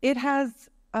 it has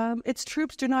its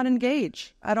troops do not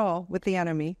engage at all with the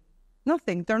enemy.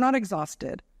 Nothing. They're not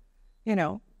exhausted. You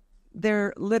know,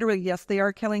 they're literally, yes, they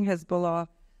are killing Hezbollah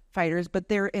fighters, but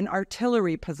they're in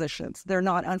artillery positions. They're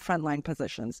not on frontline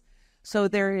positions. So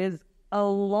there is a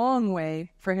long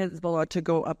way for Hezbollah to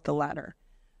go up the ladder.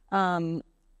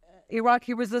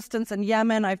 Iraqi resistance in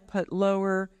Yemen, I've put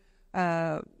lower.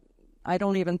 I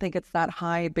don't even think it's that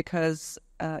high because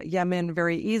Yemen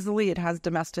very easily, it has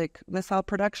domestic missile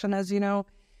production, as you know.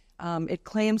 It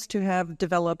claims to have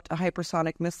developed a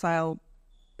hypersonic missile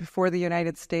before the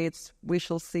United States. We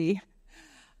shall see.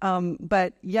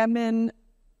 But Yemen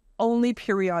only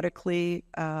periodically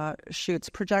shoots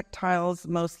projectiles,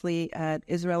 mostly at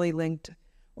Israeli-linked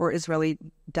or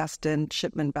Israeli-destined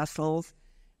shipment vessels.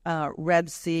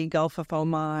 Red Sea, Gulf of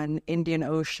Oman, Indian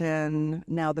Ocean,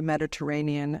 now the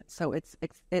Mediterranean. So it's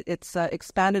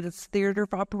expanded its theater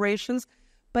of operations,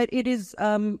 but it is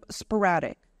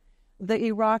sporadic. The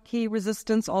Iraqi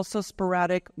resistance, also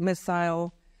sporadic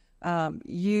missile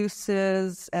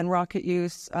uses and rocket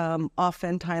use,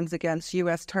 oftentimes against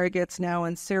U.S. targets now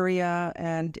in Syria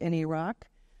and in Iraq.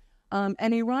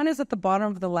 And Iran is at the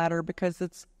bottom of the ladder because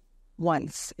it's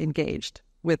once engaged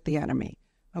with the enemy.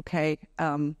 Okay,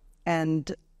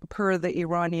 and per the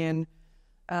Iranian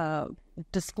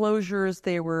disclosures,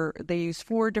 they used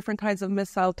 4 different kinds of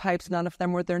missile types. None of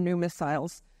them were their new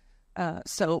missiles.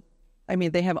 So, I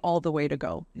mean, they have all the way to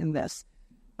go in this.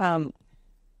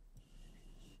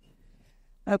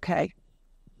 Okay.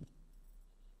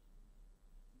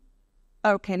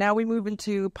 Okay, now we move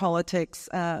into politics.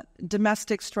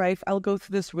 Domestic strife. I'll go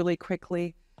through this really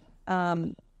quickly.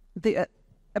 The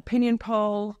opinion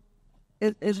poll.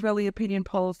 Israeli opinion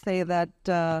polls say that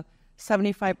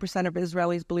 75% of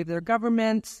Israelis believe their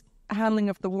government's handling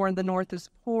of the war in the north is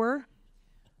poor.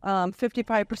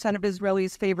 55% of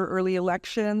Israelis favor early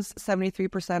elections.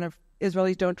 73% of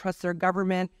Israelis don't trust their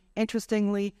government.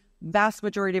 Interestingly, vast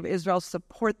majority of Israel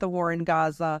support the war in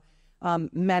Gaza.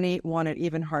 Many want it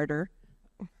even harder.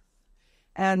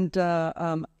 And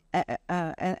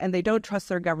they don't trust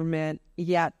their government,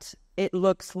 yet it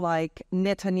looks like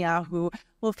Netanyahu.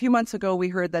 Well, a few months ago, we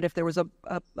heard that if there was a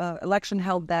election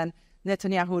held then,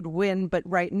 Netanyahu would win. But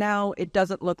right now, it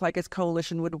doesn't look like his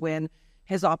coalition would win.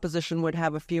 His opposition would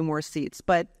have a few more seats.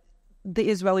 But the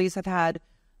Israelis have had,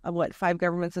 5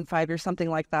 governments in 5 years,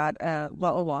 something like that. A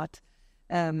lot.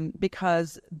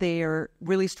 Because they're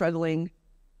really struggling.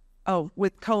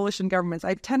 With coalition governments. I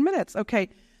have 10 minutes. Okay.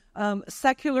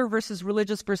 Secular versus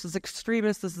religious versus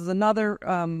extremist. This is another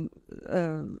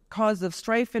cause of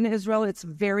strife in Israel. It's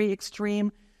very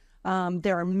extreme.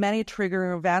 There are many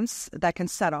triggering events that can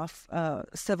set off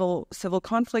civil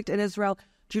conflict in Israel.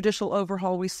 Judicial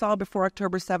overhaul. We saw before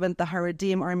October 7th, the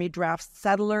Haredim army drafts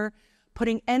settler,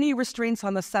 putting any restraints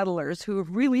on the settlers who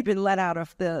have really been let out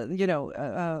of the,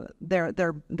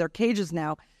 their cages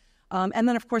now. And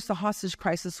then, of course, the hostage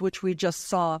crisis, which we just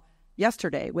saw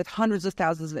yesterday with hundreds of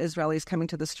thousands of Israelis coming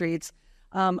to the streets.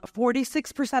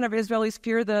 46% of Israelis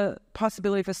fear the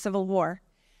possibility of a civil war.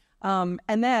 And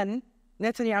then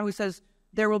Netanyahu says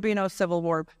there will be no civil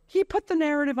war. He put the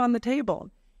narrative on the table.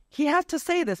 He has to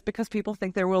say this because people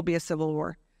think there will be a civil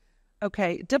war.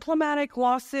 Okay, diplomatic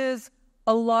losses.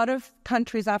 A lot of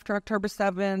countries after October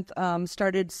 7th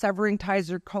started severing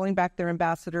ties or calling back their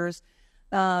ambassadors.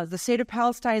 The state of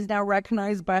Palestine is now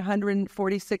recognized by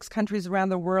 146 countries around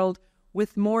the world,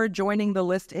 with more joining the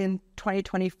list in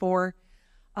 2024.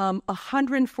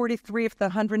 143 of the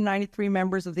 193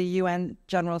 members of the UN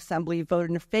General Assembly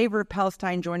voted in favor of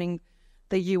Palestine joining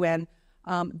the UN.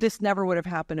 This never would have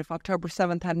happened if October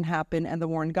 7th hadn't happened and the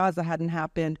war in Gaza hadn't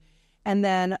happened. And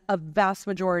then a vast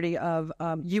majority of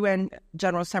UN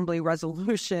General Assembly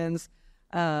resolutions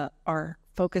are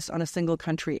focused on a single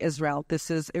country, Israel.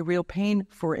 This is a real pain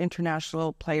for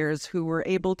international players who were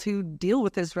able to deal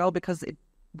with Israel because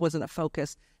wasn't a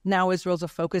focus. Now Israel's a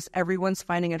focus. Everyone's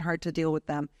finding it hard to deal with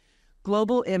them.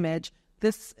 Global image.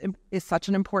 This is such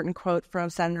an important quote from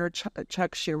Senator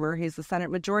Chuck Schumer. He's the Senate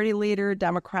Majority Leader,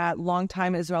 Democrat,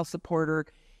 longtime Israel supporter.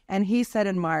 And he said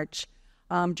in March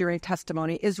during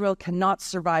testimony, Israel cannot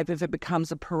survive if it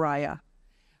becomes a pariah.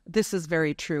 This is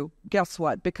very true. Guess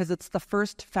what? Because it's the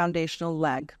first foundational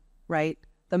leg, right?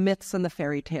 The myths and the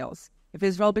fairy tales. If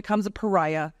Israel becomes a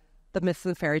pariah, the myths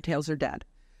and fairy tales are dead.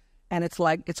 And its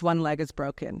one leg is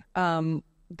broken.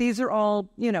 These are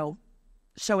all,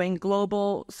 showing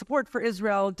global support for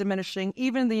Israel diminishing.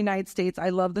 Even in the United States, I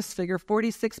love this figure,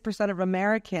 46% of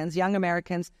Americans, young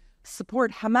Americans,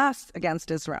 support Hamas against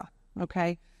Israel,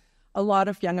 okay? A lot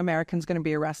of young Americans going to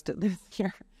be arrested this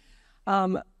year.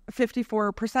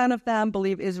 54% of them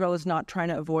believe Israel is not trying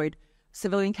to avoid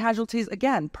civilian casualties.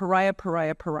 Again, pariah.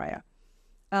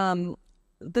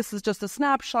 This is just a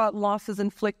snapshot. Losses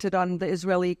inflicted on the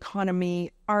Israeli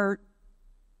economy are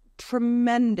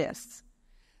tremendous.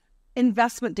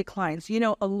 Investment declines.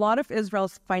 A lot of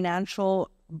Israel's financial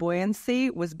buoyancy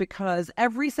was because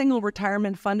every single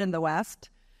retirement fund in the West,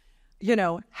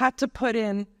 had to put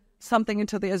in something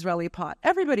into the Israeli pot.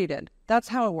 Everybody did. That's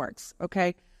how it works,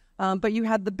 okay? But you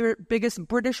had the biggest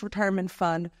British retirement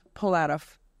fund pull out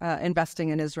of investing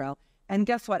in Israel. And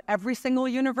guess what? Every single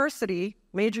university,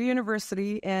 major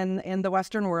university in the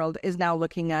Western world is now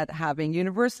looking at having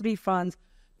university funds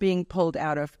being pulled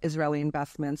out of Israeli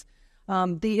investments.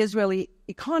 The Israeli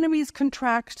economy is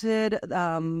contracted.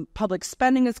 Public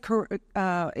spending has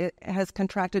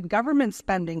contracted. Government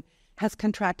spending has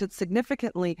contracted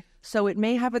significantly. So it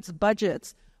may have its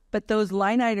budgets, but those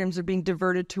line items are being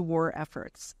diverted to war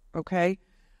efforts, okay?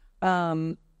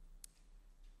 As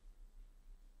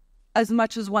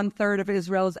much as 1/3 of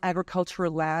Israel's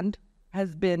agricultural land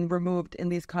has been removed in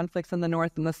these conflicts in the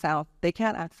north and the south. They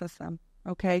can't access them,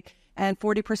 okay? And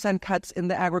 40% cuts in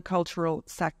the agricultural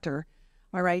sector.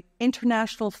 All right.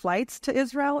 International flights to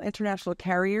Israel, international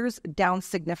carriers down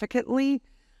significantly.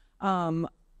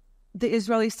 The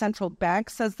Israeli Central Bank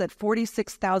says that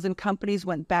 46,000 companies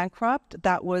went bankrupt.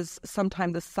 That was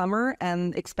sometime this summer,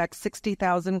 and expects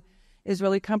 60,000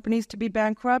 Israeli companies to be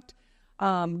bankrupt.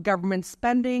 Government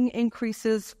spending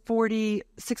increases,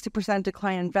 60%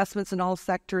 decline in investments in all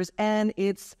sectors, and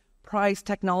its prize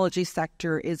technology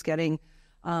sector is getting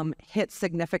hit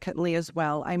significantly as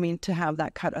well. I mean, to have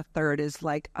that cut 1/3 is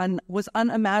was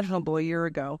unimaginable a year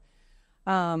ago.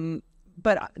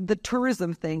 But the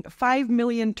tourism thing, 5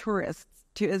 million tourists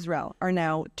to Israel are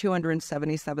now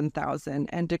 277,000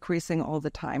 and decreasing all the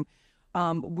time.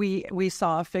 We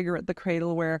saw a figure at the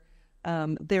Cradle where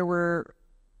there were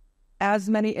as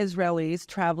many Israelis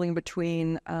traveling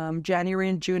between January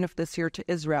and June of this year to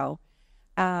Israel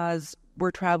as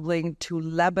were traveling to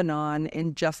Lebanon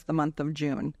in just the month of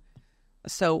June.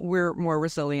 So we're more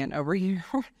resilient over here.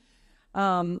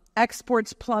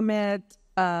 Exports plummet.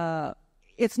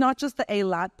 It's not just the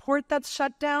Eilat port that's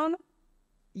shut down.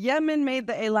 Yemen made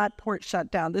the Eilat port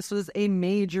shut down. This was a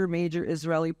major, major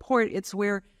Israeli port. It's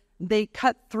where they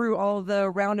cut through all the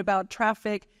roundabout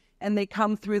traffic and they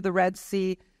come through the Red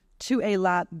Sea to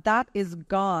Eilat. That is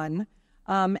gone.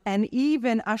 And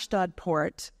even Ashdod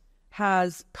port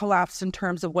has collapsed in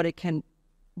terms of what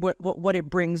it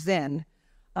brings in.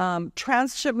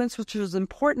 Transshipments, which is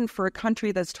important for a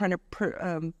country that's trying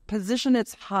to position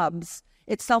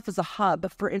itself as a hub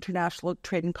for international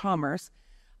trade and commerce.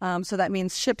 So that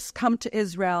means ships come to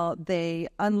Israel, they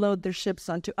unload their ships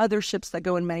onto other ships that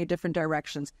go in many different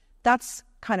directions. That's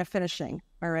kind of finishing,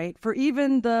 all right, for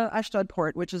even the Ashdod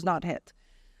port, which is not hit.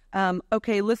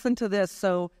 Okay, listen to this.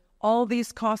 So all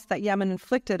these costs that Yemen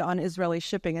inflicted on Israeli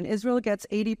shipping, and Israel gets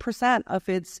 80% of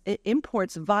its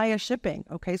imports via shipping.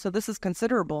 Okay, so this is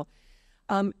considerable.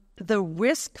 The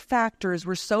risk factors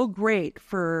were so great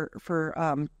for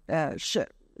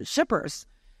shippers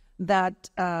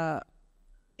that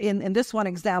in this one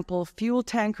example, fuel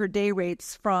tanker day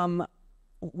rates from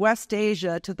West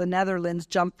Asia to the Netherlands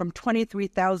jumped from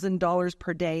 $23,000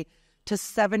 per day to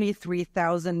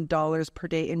 $73,000 per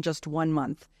day in just 1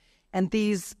 month. And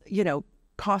these,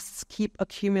 costs keep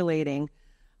accumulating.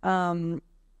 Okay,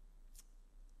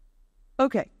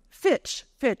 Fitch,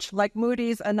 like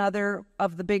Moody's, another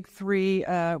of the big three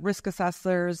risk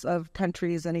assessors of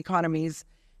countries and economies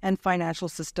and financial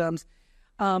systems,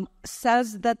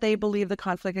 says that they believe the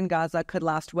conflict in Gaza could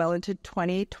last well into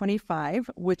 2025,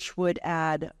 which would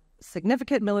add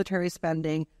significant military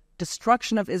spending,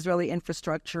 destruction of Israeli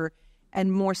infrastructure,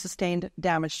 and more sustained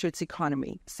damage to its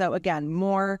economy. So again,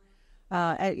 more.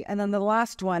 And then the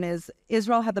last one is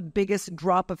Israel had the biggest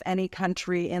drop of any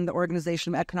country in the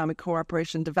Organization of Economic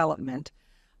Cooperation and Development.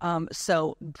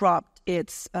 So dropped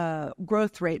its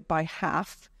growth rate by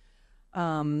half.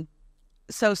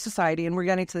 So society, and we're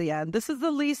getting to the end. This is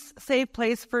the least safe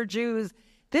place for Jews.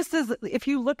 This is, if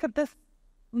you look at this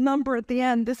number at the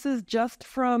end, this is just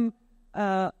from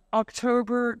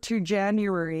October to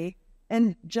January,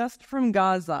 and just from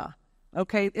Gaza.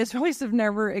 Okay, Israelis have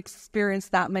never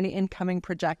experienced that many incoming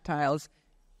projectiles,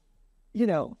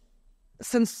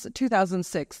 since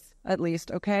 2006 at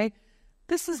least. Okay,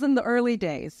 this is in the early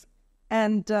days,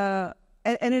 and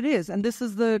it is, and this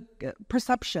is the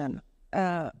perception.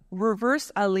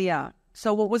 Reverse aliyah.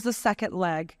 So what was the second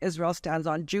leg Israel stands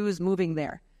on? Jews moving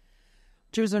there.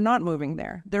 Jews are not moving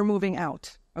there. They're moving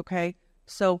out. Okay,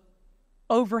 so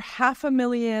over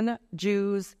 500,000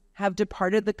 Jews have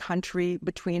departed the country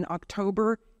between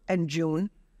October and June.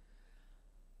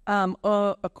 A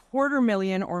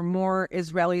 250,000 or more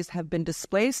Israelis have been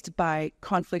displaced by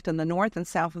conflict in the north and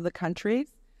south of the country.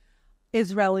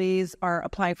 Israelis are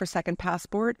applying for second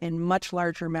passport in much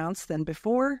larger amounts than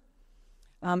before.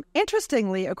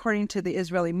 Interestingly, according to the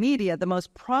Israeli media, the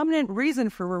most prominent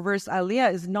reason for reverse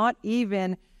aliyah is not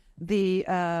even the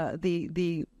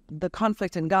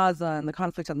conflict in Gaza and the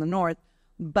conflict in the north,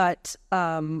 but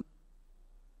a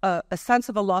sense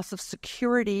of a loss of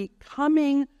security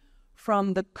coming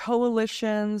from the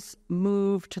coalition's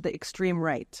move to the extreme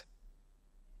right.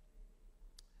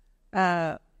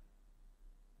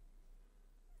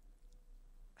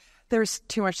 There's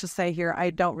too much to say here.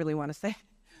 I don't really want to say.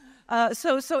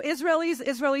 So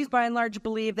Israelis by and large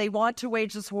believe they want to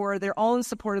wage this war. They're all in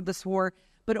support of this war,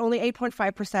 but only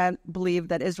 8.5% believe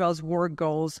that Israel's war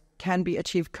goals can be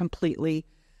achieved completely.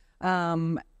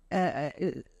 Harvard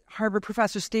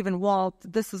professor Stephen Walt,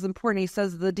 this is important. He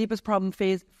says the deepest problem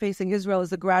facing Israel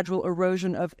is the gradual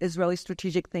erosion of Israeli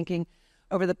strategic thinking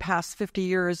over the past 50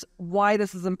 years. Why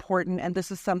this is important, and this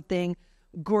is something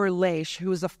Gur Leish, who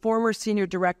is a former senior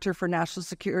director for national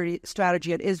security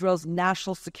strategy at Israel's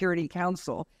National Security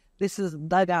Council. This is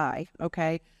the guy,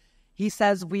 okay? He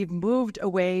says we've moved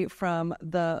away from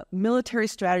the military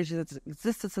strategy that's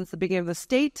existed since the beginning of the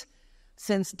state,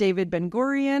 since David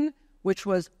Ben-Gurion, which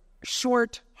was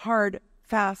short, hard,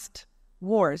 fast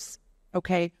wars,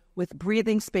 okay, with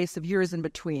breathing space of years in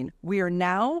between. We are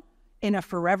now in a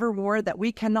forever war that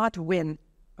we cannot win,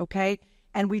 okay?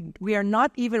 And we are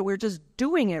not even, we're just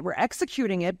doing it. We're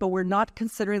executing it, but we're not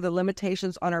considering the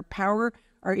limitations on our power,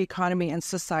 our economy, and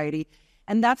society.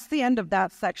 And that's the end of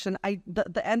that section.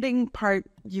 The ending part,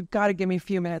 you've got to give me a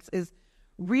few minutes, is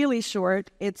really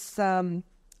short. It's some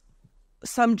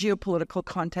geopolitical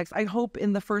context. I hope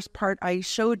in the first part I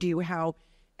showed you how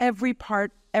every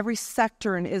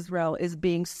sector in Israel is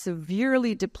being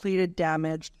severely depleted,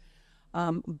 damaged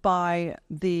by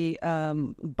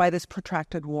this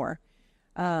protracted war.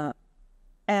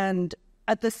 And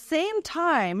at the same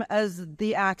time as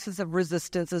the axis of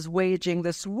resistance is waging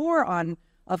this war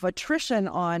of attrition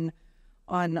on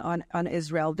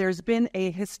Israel, there's been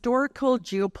a historical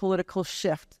geopolitical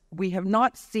shift we have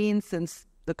not seen since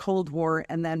the Cold War,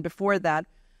 and then before that,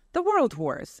 the World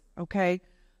Wars. Okay,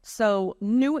 so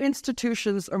new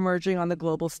institutions emerging on the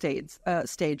global stage,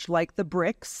 like the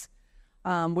BRICS,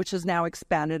 which is now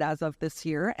expanded as of this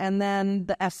year, and then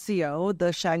the SCO,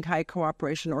 the Shanghai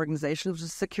Cooperation Organization, which is a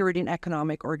security and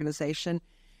economic organization.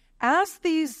 As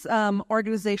these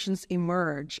organizations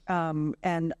emerge,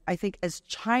 and I think as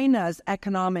China's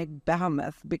economic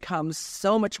behemoth becomes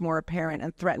so much more apparent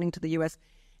and threatening to the U.S.,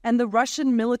 and the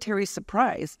Russian military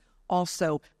surprise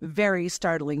also very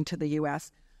startling to the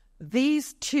U.S.,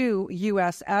 these two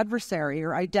U.S. adversary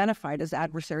or identified as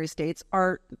adversary states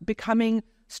are becoming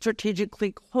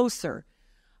strategically closer,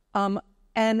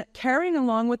 and carrying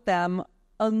along with them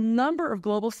a number of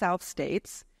global South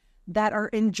states that are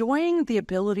enjoying the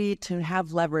ability to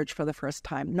have leverage for the first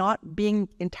time, not being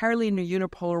entirely in a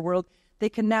unipolar world. They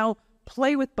can now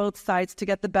play with both sides to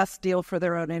get the best deal for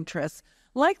their own interests,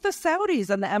 like the Saudis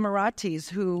and the Emiratis,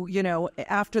 who,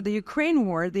 after the Ukraine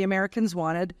war, the Americans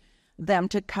wanted them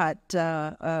to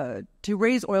to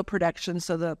raise oil production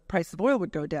so the price of oil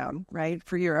would go down, right,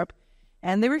 for Europe.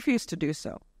 And they refused to do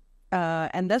so.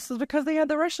 And this is because they had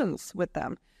the Russians with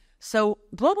them. So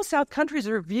global South countries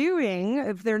are viewing,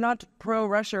 if they're not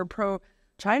pro-Russia or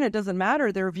pro-China, it doesn't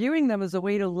matter. They're viewing them as a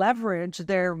way to leverage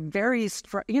their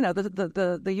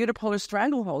the unipolar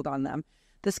stranglehold on them.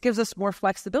 This gives us more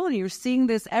flexibility. You're seeing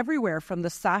this everywhere from the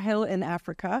Sahel in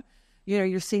Africa.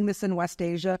 You're seeing this in West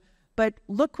Asia. But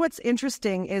look, what's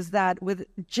interesting is that with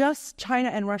just China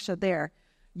and Russia there,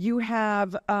 you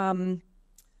have... how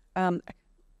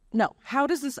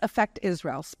does this affect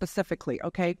Israel specifically?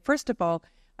 Okay, first of all,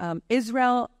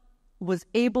 Israel was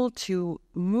able to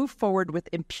move forward with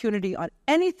impunity on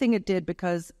anything it did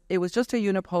because it was just a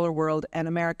unipolar world, and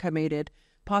America made it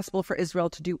possible for Israel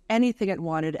to do anything it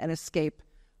wanted and escape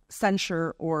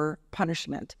censure or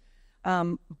punishment.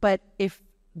 But if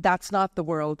that's not the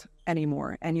world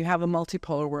anymore, and you have a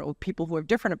multipolar world, people who have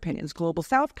different opinions, global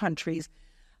South countries,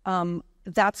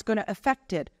 that's going to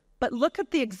affect it. But look at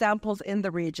the examples in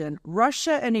the region.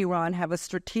 Russia and Iran have a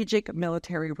strategic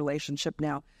military relationship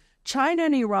now. China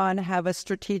and Iran have a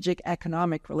strategic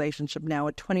economic relationship now,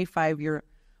 a 25-year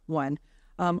one.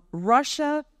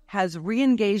 Russia has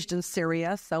re-engaged in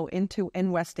Syria, so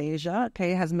in West Asia,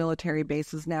 okay, has military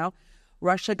bases now.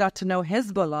 Russia got to know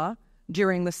Hezbollah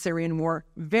during the Syrian war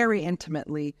very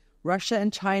intimately. Russia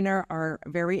and China are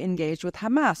very engaged with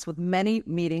Hamas, with many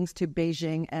meetings to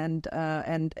Beijing and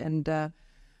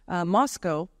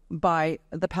Moscow by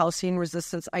the Palestinian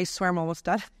resistance. I swear I'm almost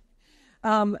done.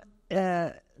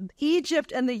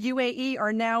 Egypt and the UAE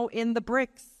are now in the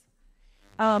BRICS.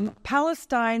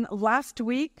 Palestine last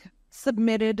week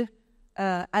submitted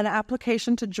an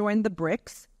application to join the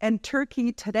BRICS, and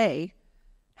Turkey today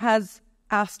has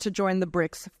asked to join the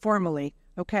BRICS formally,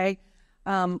 okay?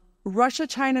 Russia,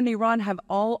 China, and Iran have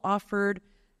all offered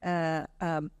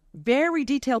very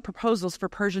detailed proposals for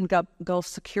Persian Gulf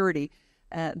security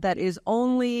that is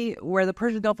only where the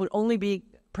Persian Gulf would only be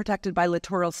protected by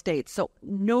littoral states, so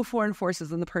no foreign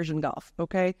forces in the Persian Gulf,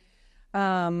 okay? So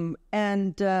on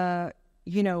and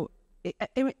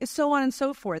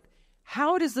so forth.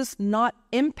 How does this not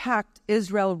impact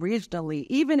Israel regionally?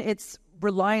 Even its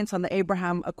reliance on the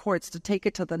Abraham Accords to take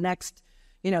it to the next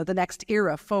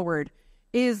era forward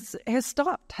has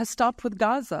stopped with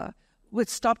Gaza,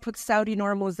 stopped with Saudi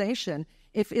normalization.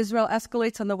 If Israel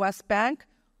escalates on the West Bank,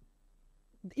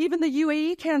 even the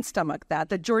UAE can't stomach that.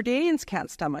 The Jordanians can't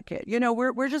stomach it.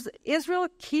 Israel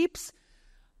keeps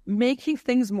making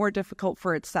things more difficult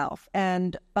for itself.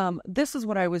 And this is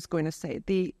what I was going to say.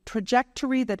 The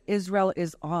trajectory that Israel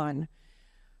is on,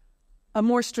 a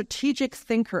more strategic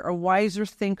thinker, a wiser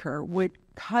thinker, would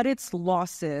cut its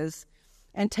losses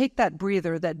and take that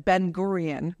breather that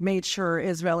Ben-Gurion made sure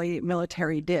Israeli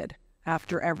military did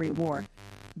after every war.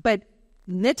 But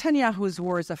Netanyahu's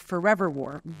war is a forever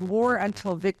war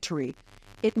until victory.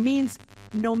 It means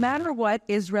no matter what,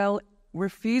 Israel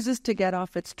refuses to get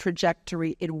off its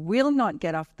trajectory. It will not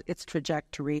get off its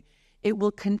trajectory. It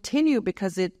will continue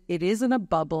because it is in a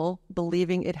bubble,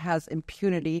 believing it has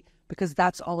impunity because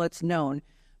that's all it's known.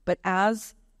 But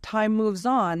as time moves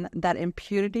on, that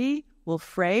impunity will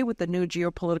fray with the new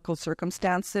geopolitical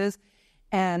circumstances.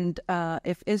 And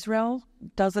if Israel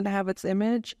doesn't have its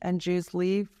image and Jews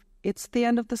leave, it's the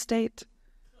end of the state.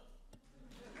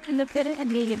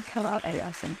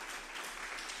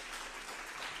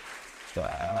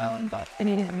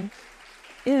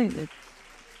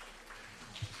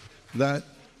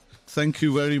 Thank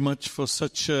you very much for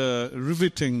such a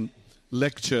riveting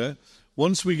lecture.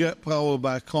 Once we get power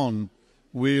back on,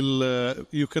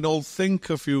 you can all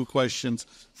think a few questions.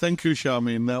 Thank you,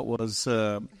 Sharmine. That was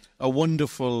a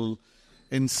wonderful,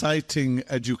 inciting,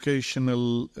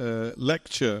 educational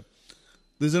lecture.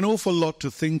 There's an awful lot to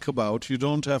think about. You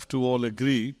don't have to all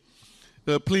agree.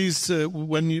 Please,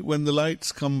 when the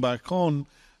lights come back on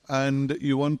and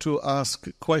you want to ask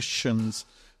questions,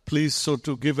 please, so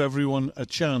to give everyone a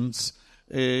chance,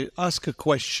 ask a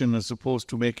question as opposed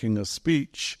to making a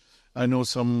speech. I know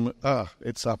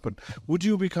it's happened. Would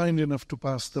you be kind enough to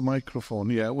pass the microphone?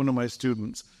 Yeah, one of my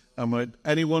students.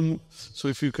 Anyone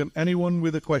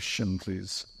with a question,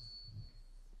 please.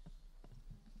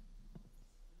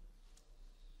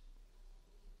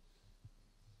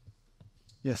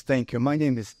 Yes, thank you. My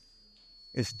name is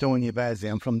Tony Bazi.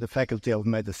 I'm from the Faculty of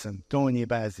Medicine. Tony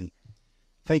Bazi.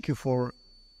 Thank you for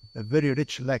a very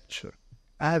rich lecture.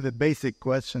 I have a basic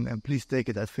question, and please take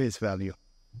it at face value.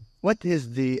 What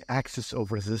is the axis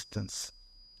of resistance?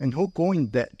 And who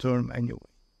coined that term anyway?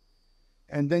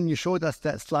 And then you showed us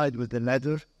that slide with the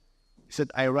ladder. You said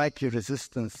Iraqi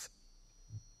resistance.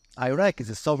 Iraq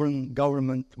is a sovereign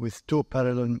government with two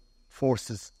parallel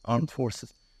forces, armed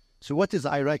forces. So what is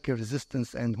Iraqi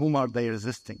resistance and whom are they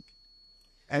resisting?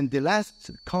 And the last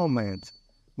comment,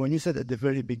 when you said at the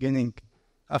very beginning,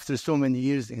 after so many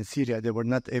years in Syria, they were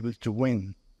not able to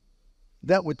win,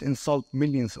 that would insult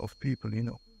millions of people,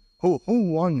 Who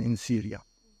won in Syria?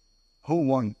 Who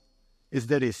won? Is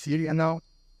there a Syria now?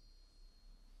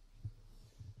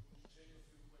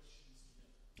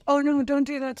 Oh, no, don't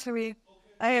do that to me.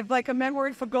 I have like a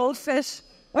memory for goldfish.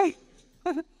 Wait.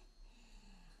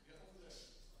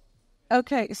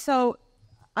 Okay, so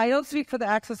I don't speak for the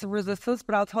axis of resistance,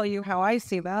 but I'll tell you how I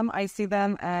see them. I see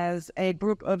them as a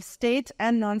group of state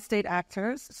and non-state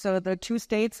actors. So the two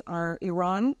states are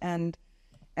Iran and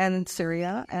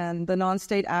Syria, and the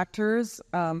non-state actors,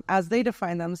 as they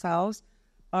define themselves,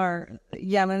 are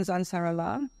Yemen's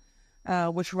Ansarullah,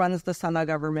 which runs the Sana'a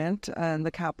government and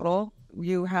the capital.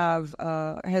 You have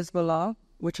Hezbollah,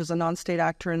 which is a non-state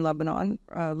actor in Lebanon,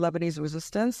 Lebanese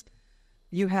resistance.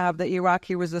 You have the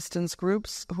Iraqi resistance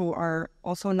groups, who are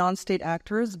also non-state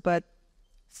actors, but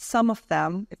some of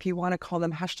them, if you want to call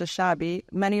them Hashd al-Shabi,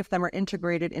 many of them are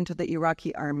integrated into the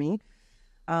Iraqi army.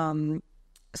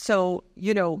 So,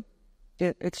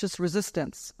 it's just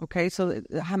resistance, okay? So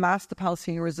Hamas, the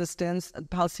Palestinian resistance, the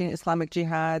Palestinian Islamic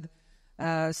Jihad,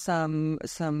 some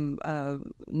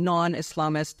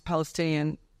non-Islamist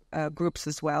Palestinian groups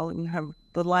as well. And you have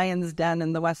the Lion's Den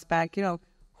in the West Bank,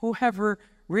 whoever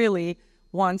really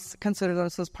wants consider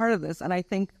themselves part of this. And I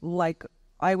think, like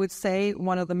I would say,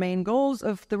 one of the main goals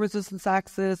of the resistance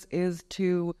axis is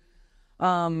to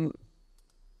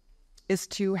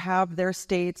have their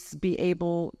states be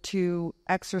able to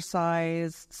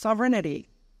exercise sovereignty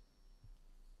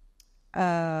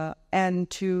and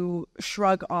to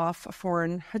shrug off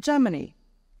foreign hegemony.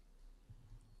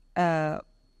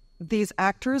 These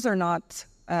actors are not,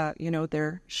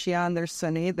 they're Shia and they're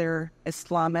Sunni, they're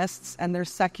Islamists and they're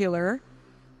secular,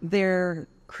 they're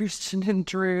Christian and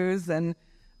Druze, and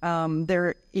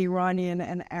they're Iranian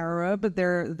and Arab.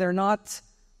 They're not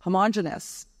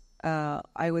homogenous.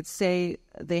 I would say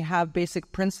they have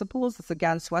basic principles. It's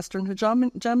against Western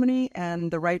hegemony and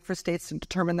the right for states to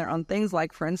determine their own things.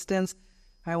 Like, for instance,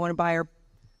 if I want to buy or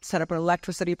set up an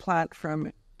electricity plant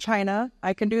from China,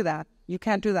 I can do that. You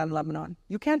can't do that in Lebanon.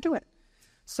 You can't do it.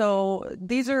 So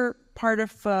these are part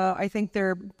of, I think,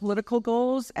 their political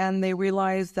goals, and they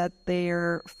realize that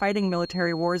they're fighting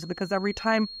military wars because every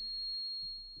time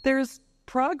there's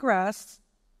progress,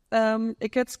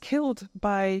 it gets killed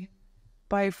by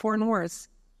foreign wars,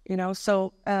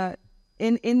 So as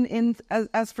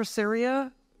for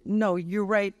Syria, no, you're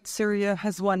right. Syria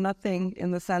has won nothing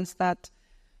in the sense that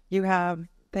you have.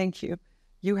 Thank you.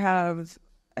 You have.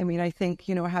 I think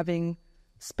having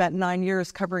spent 9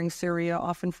 years covering Syria,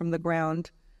 often from the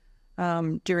ground,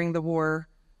 during the war,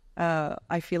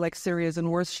 I feel like Syria is in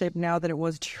worse shape now than it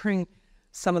was during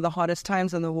some of the hottest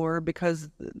times in the war because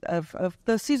of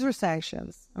the Caesar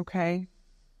sanctions. Okay,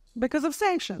 because of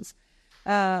sanctions.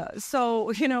 We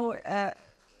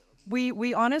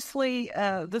honestly,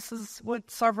 this is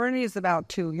what sovereignty is about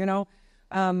too,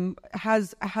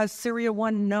 has Syria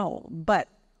won? No. But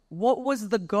what was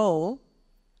the goal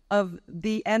of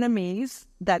the enemies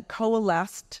that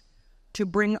coalesced to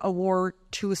bring a war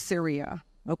to Syria?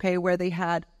 Okay, where they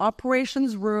had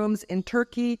operations rooms in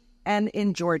Turkey and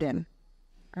in Jordan.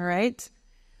 All right.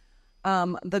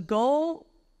 The goal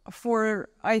for,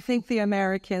 I think, the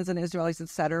Americans and Israelis,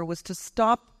 etc., was to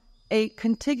stop a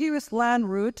contiguous land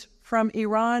route from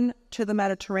Iran to the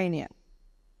Mediterranean.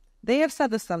 They have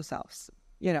said this themselves.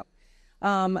 They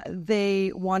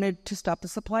wanted to stop the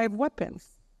supply of weapons.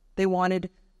 They wanted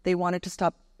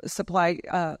to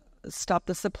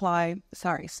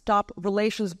stop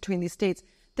relations between these states.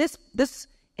 This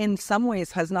in some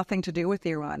ways has nothing to do with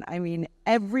Iran.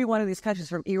 Every one of these countries,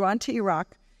 from Iran to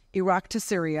Iraq, Iraq to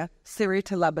Syria, Syria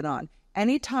to Lebanon.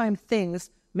 Anytime things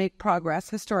make progress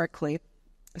historically,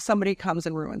 somebody comes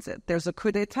and ruins it. There's a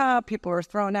coup d'etat, people are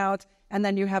thrown out, and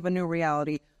then you have a new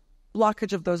reality.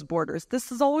 Blockage of those borders. This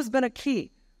has always been a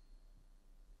key.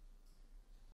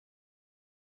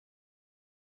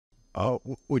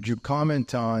 Would you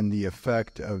comment on the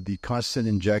effect of the constant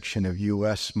injection of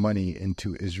U.S. money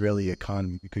into Israeli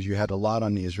economy? Because you had a lot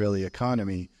on the Israeli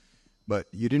economy, but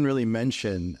you didn't really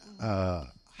mention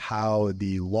how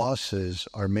the losses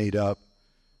are made up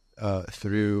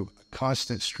through a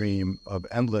constant stream of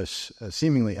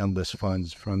seemingly endless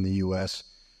funds from the U.S.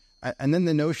 And then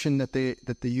the notion that the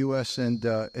U.S. and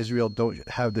Israel don't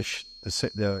have the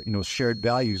shared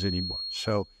values anymore.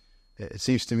 So it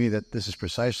seems to me that this is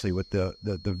precisely what the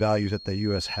values that the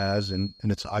U.S. has in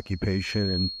its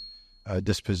occupation and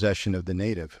dispossession of the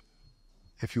native.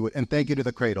 If you would, and thank you to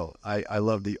the Cradle. I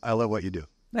love what you do.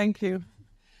 Thank you.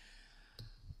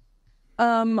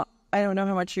 I don't know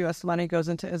how much U.S. money goes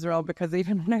into Israel, because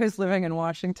even when I was living in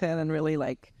Washington and really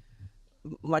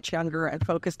much younger and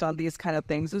focused on these kind of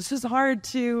things, it's just hard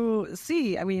to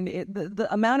see. The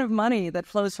amount of money that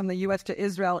flows from the U.S. to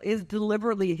Israel is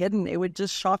deliberately hidden. It would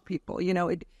just shock people.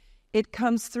 It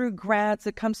comes through grants,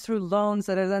 it comes through loans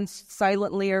that are then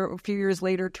silently or a few years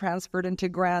later transferred into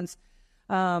grants.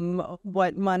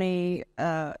 what money,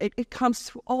 it comes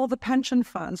through all the pension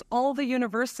funds, all the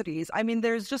universities. I mean,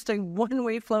 there's just a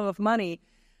one-way flow of money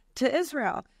to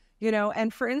Israel,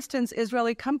 and for instance,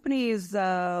 Israeli companies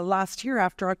last year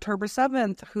after October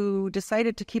 7th who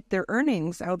decided to keep their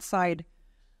earnings outside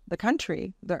the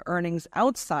country, their earnings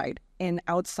outside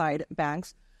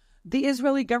banks, the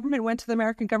Israeli government went to the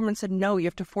American government and said, no, you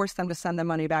have to force them to send the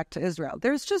money back to Israel.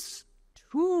 There's just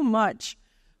too much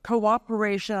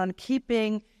cooperation on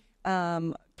keeping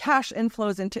cash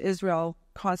inflows into Israel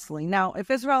constantly. Now, if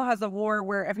Israel has a war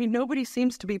where, nobody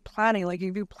seems to be planning, like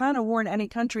if you plan a war in any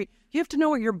country, you have to know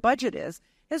what your budget is.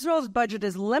 Israel's budget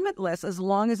is limitless as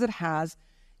long as it has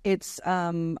its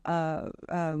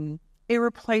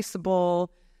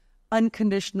irreplaceable,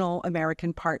 unconditional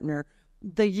American partner.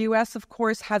 The U.S., of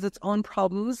course, has its own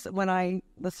problems. When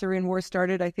the Syrian war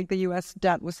started, I think the U.S.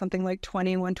 debt was something like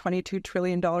 $22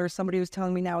 trillion. Somebody was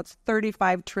telling me now it's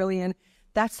 $35 trillion.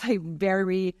 That's a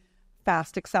very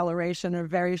fast acceleration in a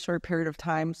very short period of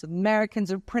time. So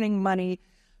Americans are printing money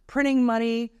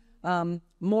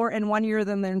more in 1 year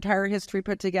than their entire history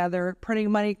put together.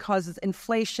 Printing money causes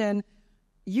inflation.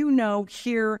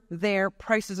 Here, there,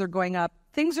 prices are going up.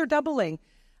 Things are doubling.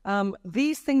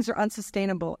 These things are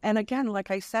unsustainable. And again,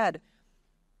 like I said,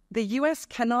 the U.S.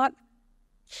 cannot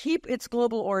keep its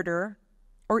global order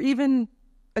or even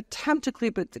attempt to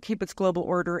keep its global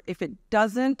order if it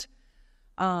doesn't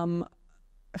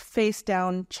face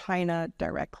down China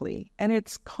directly. And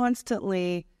it's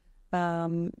constantly,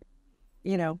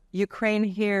 Ukraine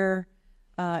here,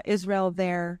 Israel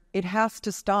there. It has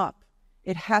to stop.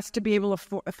 It has to be able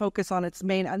to focus on its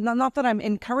main. Not that I'm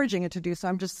encouraging it to do so.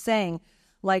 I'm just saying,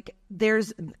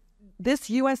 this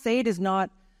U.S. aid is not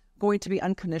going to be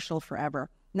unconditional forever.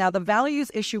 Now, the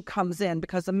values issue comes in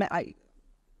because I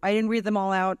didn't read them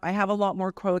all out. I have a lot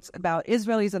more quotes about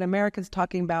Israelis and Americans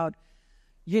talking about,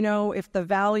 if the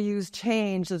values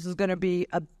change, this is going to be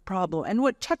a problem. And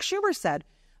what Chuck Schumer said,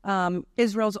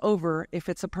 Israel's over if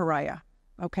it's a pariah.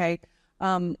 Okay.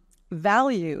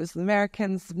 Values,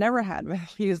 Americans never had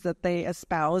values that they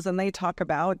espouse, and they talk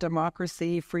about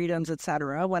democracy, freedoms,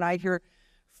 etc. When I hear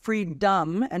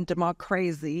freedom and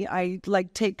democracy, I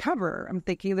take cover. I'm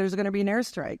thinking there's going to be an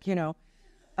airstrike,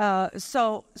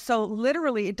 So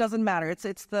literally, it doesn't matter.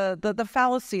 It's the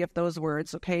fallacy of those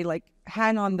words. Okay,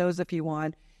 hang on those if you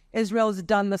want. Israel's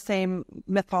done the same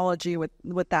mythology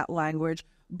with that language,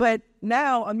 but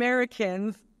now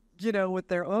Americans, with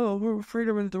their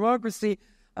freedom and democracy,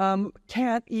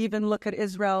 can't even look at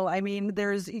Israel. I mean,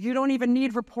 you don't even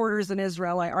need reporters in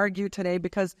Israel, I argue today,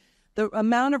 because the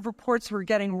amount of reports we're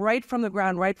getting right from the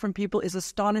ground, right from people, is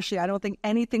astonishing. I don't think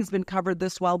anything's been covered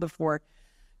this well before,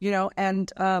 and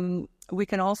we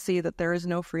can all see that there is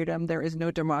no freedom, there is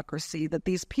no democracy, that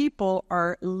these people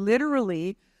are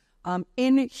literally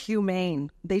inhumane.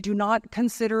 They do not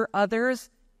consider others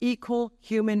equal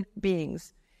human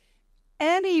beings.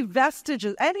 Any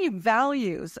vestiges, any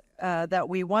values that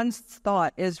we once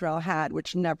thought Israel had,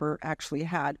 which never actually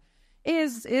had,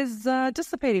 is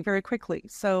dissipating very quickly.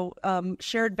 So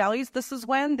shared values, this is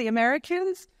when the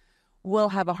Americans will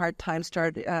have a hard time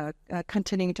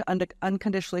continuing to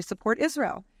unconditionally support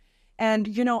Israel. And,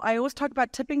 I always talk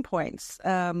about tipping points.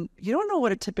 You don't know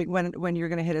what when you're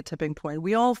going to hit a tipping point.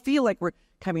 We all feel like we're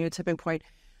coming to a tipping point.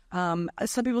 Some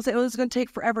people say, it's going to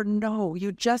take forever. No,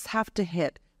 you just have to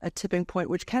hit a tipping point,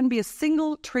 which can be a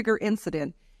single trigger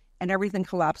incident, and everything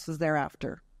collapses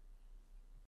thereafter.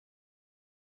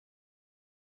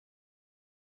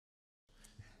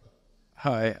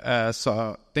 Hi,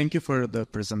 so thank you for the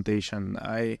presentation.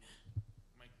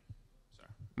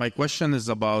 My question is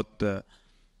about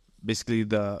basically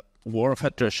the war of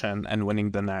attrition and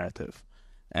winning the narrative.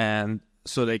 And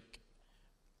so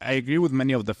I agree with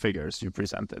many of the figures you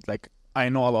presented. I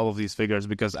know a lot of these figures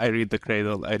because I read the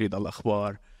Cradle, I read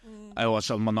Al-Akhbar, I watch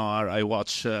Al-Manar, I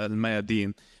watch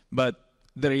Al-Mayadeen. But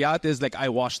the reality is I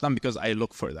watch them because I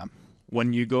look for them.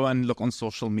 When you go and look on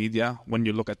social media, when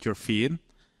you look at your feed,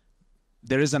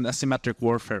 there is an asymmetric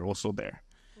warfare also there.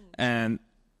 And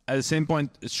at the same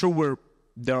point, it's true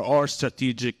there are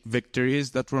strategic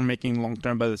victories that we're making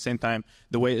long-term, but at the same time,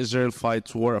 the way Israel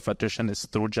fights war of attrition is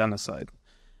through genocide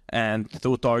and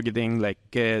through targeting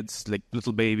kids,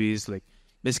 little babies,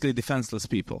 basically defenseless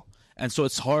people. And so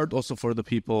it's hard also for the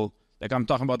people, I'm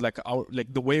talking about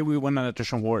the way we win an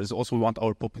attrition war is also we want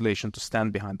our population to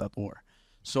stand behind that war.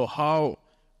 So how,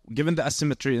 given the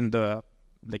asymmetry in the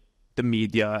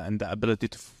media and the ability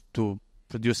to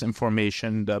produce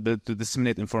information, the ability to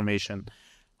disseminate information,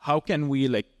 how can we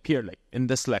in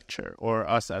this lecture, or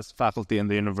us as faculty in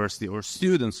the university, or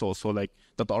students also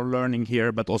that are learning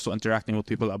here but also interacting with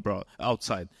people abroad,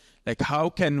 outside, how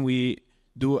can we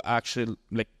do actual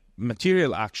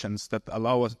material actions that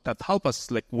help us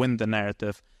win the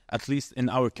narrative, at least in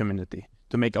our community,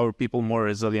 to make our people more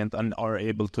resilient and are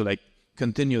able to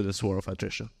continue this war of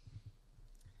attrition?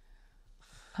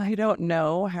 I don't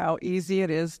know how easy it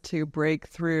is to break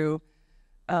through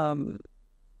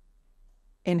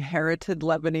inherited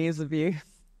Lebanese views.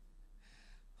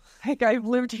 I've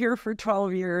lived here for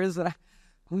 12 years, and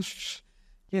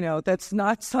that's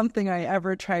not something I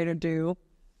ever try to do.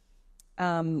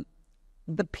 The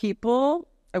people,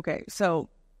 so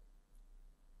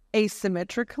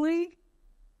asymmetrically,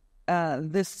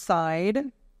 this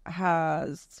side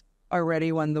has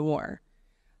already won the war.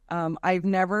 I've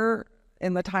never,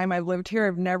 in the time I've lived here,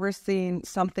 I've never seen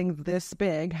something this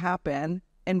big happen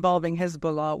involving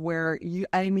Hezbollah, where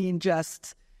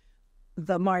just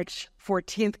the March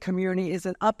 14th community is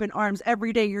up in arms.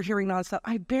 Every day you're hearing nonstop.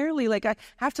 I barely, I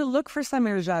have to look for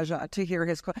Samir Jaja to hear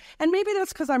his quote. And maybe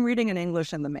that's because I'm reading in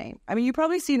English in the main. You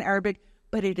probably see in Arabic,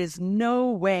 but it is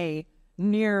no way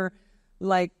near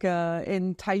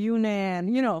in Tayune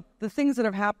and, the things that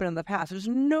have happened in the past. There's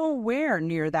nowhere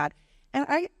near that. And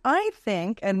I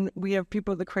think, and we have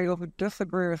people at the Cradle who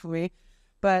disagree with me,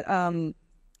 but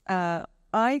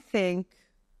I think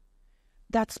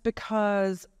that's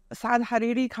because Saad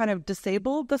Hariri kind of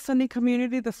disabled the Sunni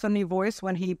community, the Sunni voice,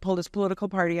 when he pulled his political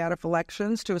party out of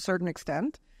elections to a certain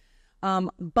extent.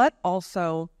 But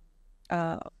also,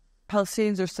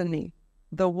 Palestinians are Sunni.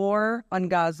 The war on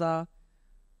Gaza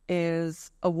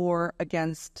is a war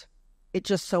against, it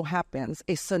just so happens,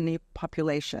 a Sunni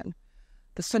population.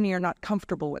 The Sunni are not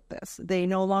comfortable with this. They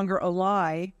no longer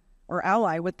ally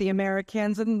with the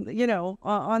Americans and,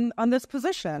 on this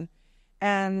position.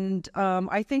 And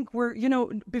I think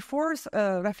before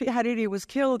Rafiq Hariri was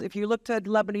killed, if you looked at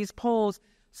Lebanese polls,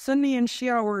 Sunni and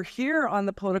Shia were here on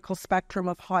the political spectrum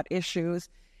of hot issues,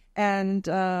 and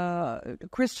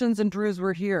Christians and Druze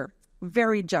were here,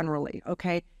 very generally,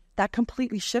 okay? That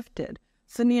completely shifted.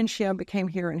 Sunni and Shia became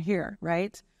here and here,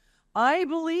 right? I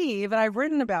believe, and I've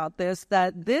written about this,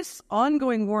 that this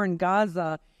ongoing war in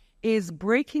Gaza is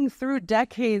breaking through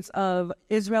decades of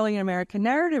Israeli and American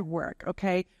narrative work,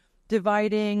 okay?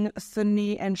 Dividing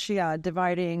Sunni and Shia,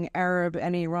 dividing Arab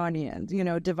and Iranians,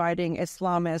 dividing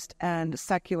Islamist and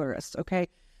secularists, okay?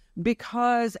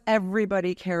 Because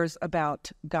everybody cares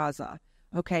about Gaza,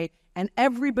 okay? And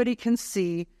everybody can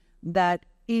see that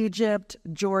Egypt,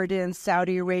 Jordan,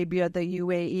 Saudi Arabia, the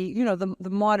UAE, the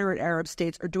moderate Arab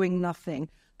states are doing nothing.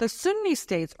 The Sunni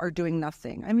states are doing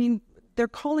nothing. They're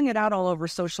calling it out all over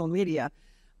social media.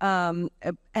 And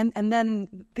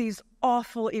then these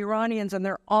awful Iranians and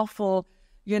their awful,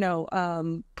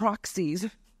 proxies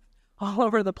all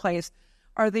over the place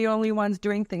are the only ones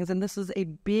doing things. And this is a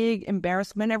big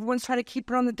embarrassment. Everyone's trying to keep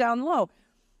it on the down low.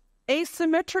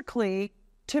 Asymmetrically,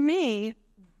 to me,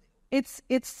 it's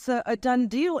a done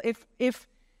deal. If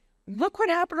look what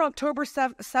happened on October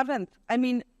 7th.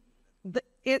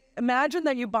 Imagine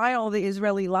that you buy all the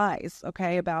Israeli lies,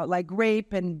 okay, about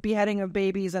rape and beheading of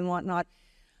babies and whatnot,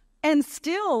 and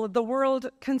still the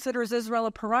world considers Israel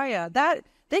a pariah. That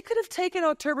they could have taken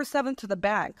October 7th to the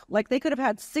bank. They could have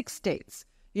had 6 states,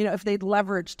 if they'd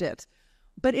leveraged it.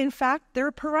 But in fact, they're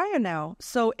a pariah now.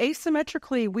 So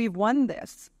asymmetrically, we've won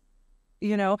this,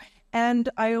 And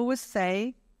I always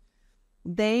say,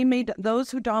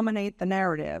 those who dominate the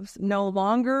narratives no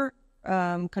longer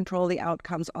control the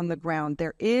outcomes on the ground.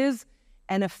 There is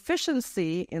an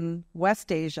efficiency in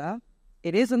West Asia.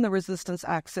 It is in the resistance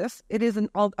axis. It is in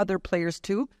all other players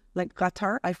too, like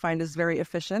Qatar, I find is very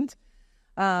efficient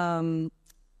for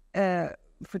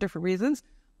different reasons.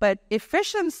 But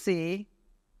efficiency,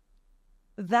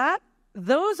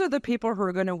 those are the people who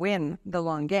are going to win the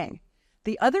long game.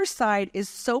 The other side is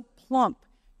so plump,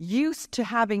 used to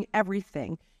having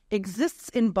everything, exists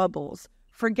in bubbles,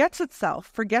 forgets itself,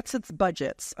 forgets its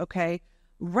budgets, okay?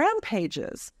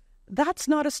 Rampages. That's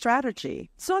not a strategy.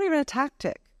 It's not even a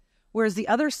tactic. Whereas the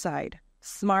other side,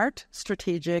 smart,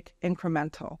 strategic,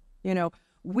 incremental.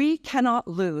 We cannot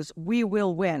lose. We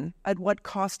will win. At what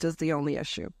cost is the only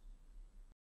issue.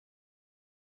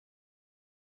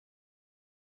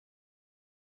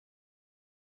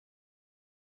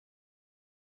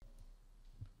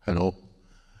 Hello.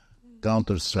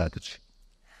 Counter strategy.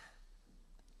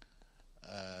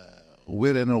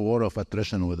 We're in a war of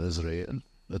attrition with Israel.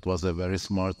 It was a very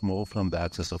smart move from the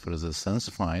axis of resistance,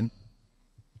 fine.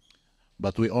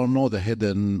 But we all know the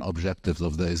hidden objectives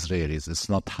of the Israelis. It's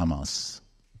not Hamas.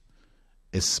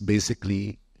 It's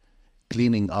basically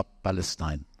cleaning up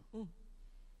Palestine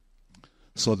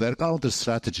So their counter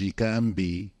strategy can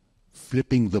be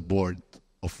flipping the board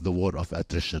of the war of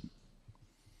attrition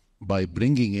by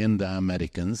bringing in the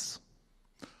Americans,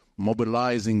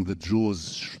 mobilizing the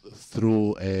Jews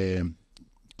through a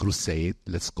crusade,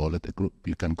 let's call it,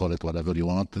 you can call it whatever you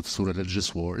want, through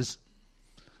religious wars,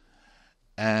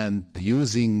 and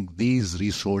using these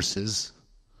resources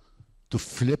to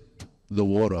flip the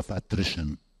war of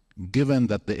attrition, given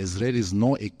that the Israelis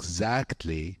know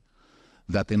exactly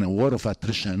that in a war of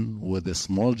attrition with a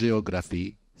small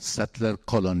geography, settler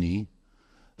colony,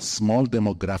 small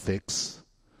demographics,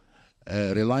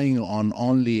 relying on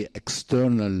only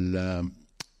external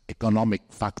economic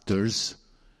factors,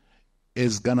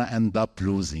 is going to end up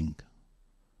losing.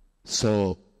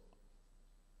 So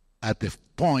at a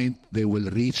point, they will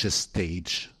reach a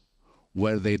stage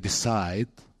where they decide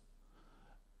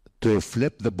to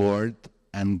flip the board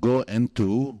and go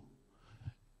into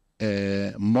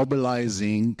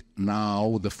mobilizing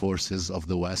now the forces of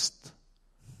the West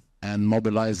and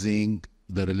mobilizing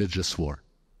the religious war.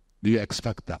 Do you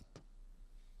expect that?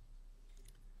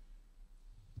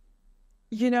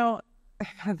 You know,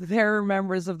 there are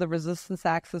members of the resistance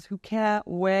axis who can't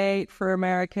wait for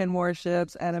American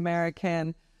warships and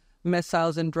American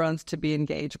missiles and drones to be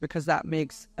engaged, because that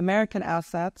makes American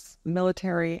assets,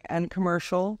 military and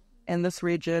commercial, in this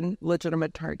region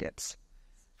legitimate targets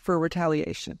for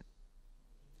retaliation.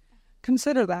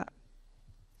 Consider that.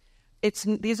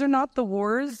 These are not the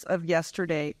wars of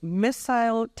yesterday.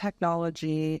 Missile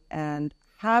technology and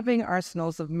having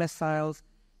arsenals of missiles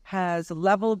has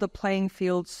leveled the playing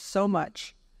field so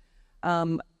much.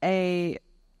 There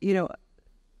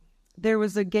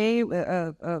was a game,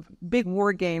 a big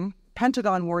war game,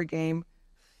 Pentagon war game,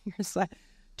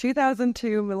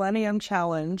 2002 Millennium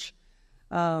Challenge,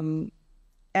 and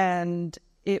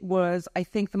it was, I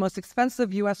think, the most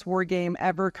expensive U.S. war game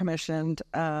ever commissioned.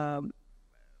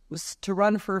 Was to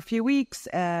run for a few weeks,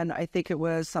 and I think it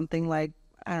was something like,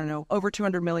 I don't know, over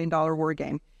 $200 million war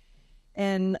game.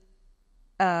 And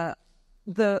the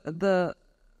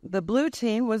blue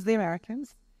team was the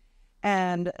Americans,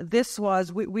 and this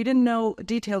was, we didn't know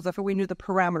details of it, we knew the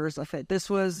parameters of it. This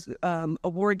was a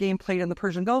war game played in the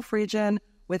Persian Gulf region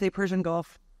with a Persian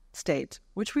Gulf state,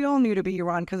 which we all knew to be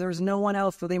Iran, because there was no one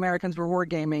else that the Americans were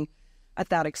wargaming at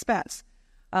that expense.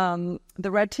 The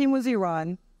red team was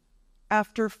Iran.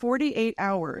 After 48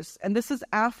 hours, and this is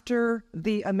after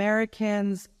the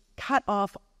Americans cut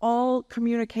off all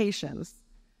communications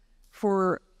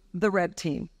for the red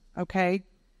team, okay?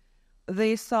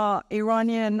 They saw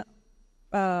Iranian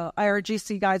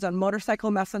IRGC guys on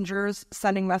motorcycle messengers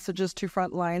sending messages to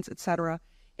front lines, etc.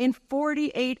 In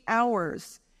 48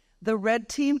 hours, the red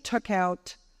team took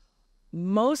out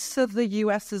most of the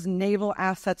U.S.'s naval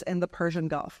assets in the Persian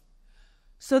Gulf.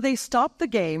 So they stopped the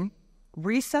game,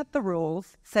 reset the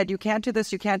rules, said you can't do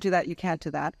this, you can't do that, you can't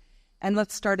do that, and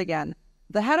let's start again.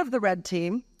 The head of the red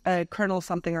team, Colonel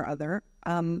something or other,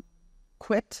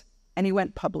 quit, and he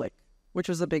went public, which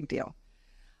was a big deal.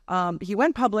 He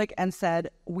went public and said,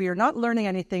 we are not learning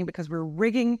anything because we're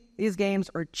rigging these games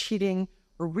or cheating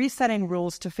or resetting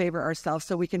rules to favor ourselves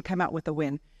so we can come out with a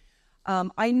win.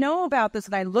 I know about this,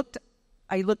 and I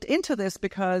looked into this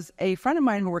because a friend of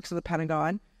mine who works at the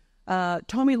Pentagon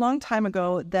told me a long time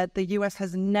ago that the U.S.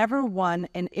 has never won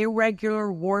an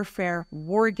irregular warfare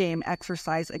war game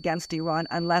exercise against Iran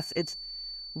unless it's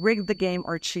rigged the game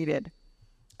or cheated.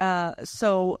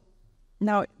 So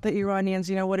now the Iranians,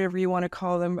 whatever you want to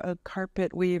call them,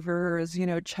 carpet weavers,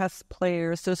 chess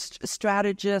players, so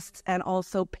strategists and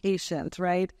also patient,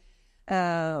 right?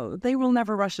 They will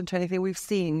never rush into anything. We've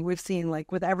seen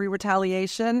like with every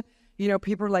retaliation,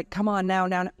 people are like, come on now,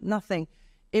 nothing.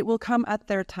 It will come at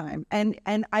their time. And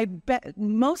I bet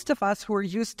most of us who are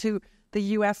used to the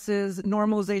U.S.'s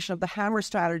normalization of the hammer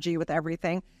strategy with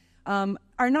everything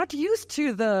are not used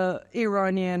to the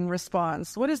Iranian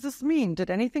response. What does this mean? Did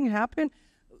anything happen?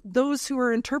 Those who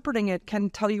are interpreting it can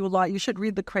tell you a lot. You should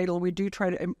read The Cradle. We do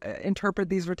try to interpret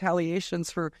these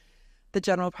retaliations for the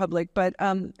general public. But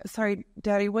sorry,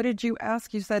 Daddy, what did you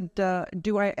ask? You said,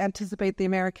 do I anticipate the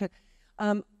American?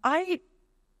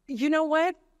 You know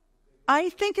what? I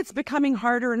think it's becoming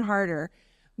harder and harder,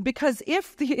 because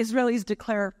if the Israelis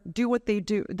do what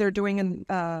they're doing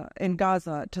in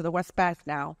Gaza to the West Bank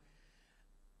now,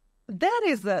 that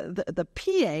is the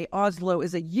PA, Oslo,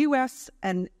 is a U.S.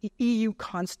 and EU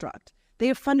construct. They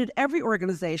have funded every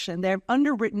organization. They've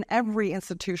underwritten every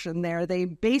institution there. They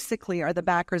basically are the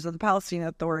backers of the Palestinian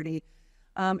Authority.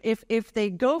 If they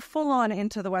go full on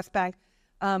into the West Bank,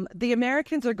 the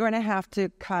Americans are going to have to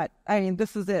cut. I mean,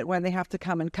 this is it, when they have to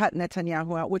come and cut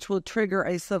Netanyahu out, which will trigger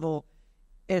a civil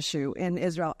issue in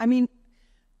Israel. I mean,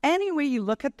 any way you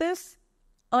look at this,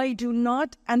 I do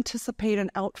not anticipate an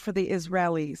out for the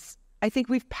Israelis. I think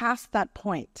we've passed that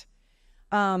point.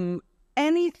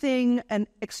 Anything an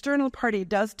external party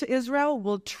does to Israel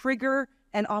will trigger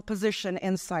an opposition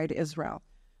inside Israel.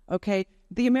 Okay?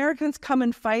 The Americans come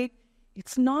and fight.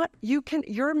 It's not,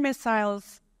 your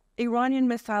missiles, Iranian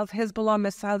missiles, Hezbollah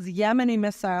missiles, Yemeni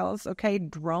missiles, okay,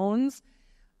 drones.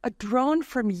 A drone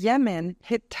from Yemen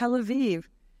hit Tel Aviv.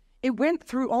 It went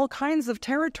through all kinds of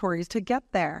territories to get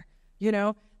there.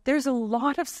 There's a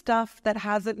lot of stuff that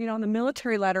has it, on the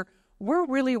military ladder. We're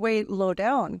really way low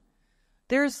down.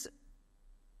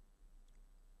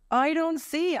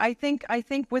 I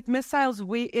think with missiles,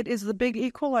 it is the big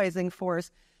equalizing force.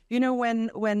 When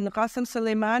Qasem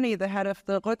Soleimani, the head of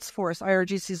the Quds Force,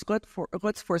 IRGC's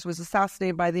Quds Force, was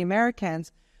assassinated by the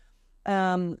Americans,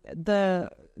 the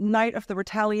night of the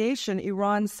retaliation,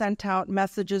 Iran sent out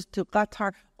messages to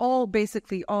Qatar, all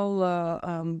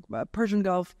Persian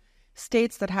Gulf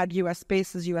states that had U.S.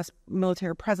 bases, U.S.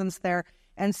 military presence there,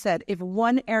 and said, if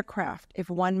one aircraft, if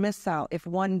one missile, if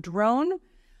one drone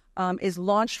is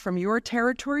launched from your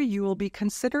territory, you will be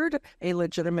considered a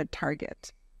legitimate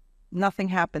target. Nothing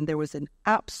happened. There was an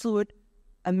absolute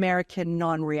American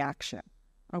non-reaction.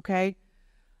 Okay?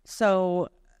 So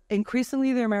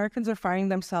increasingly, the Americans are finding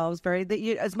themselves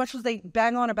as much as they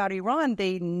bang on about Iran,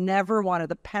 they never wanted.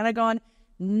 The Pentagon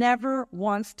never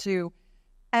wants to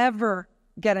ever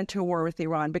get into a war with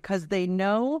Iran because they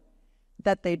know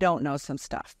that they don't know some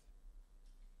stuff.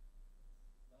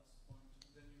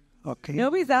 Okay.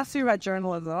 Nobody's asked you about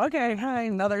journalism. Okay, hi,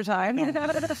 another time.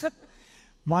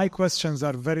 My questions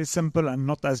are very simple and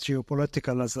not as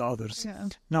geopolitical as the others. Yeah.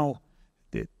 Now,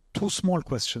 two small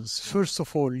questions. First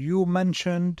of all, you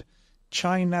mentioned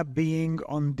China being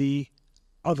on the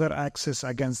other axis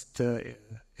against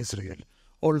Israel.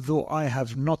 Although I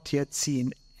have not yet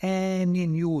seen any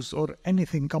news or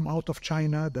anything come out of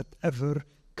China that ever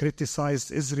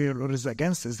criticized Israel or is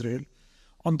against Israel.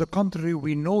 On the contrary,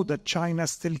 we know that China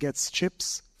still gets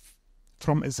chips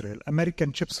from Israel.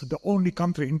 American chips, the only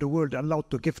country in the world allowed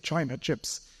to give China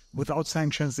chips without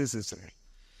sanctions is Israel.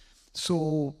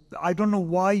 So I don't know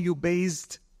why you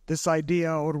based this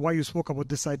idea or why you spoke about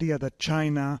this idea that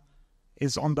China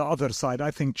is on the other side.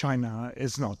 I think China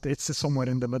is not. It's somewhere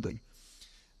in the middle.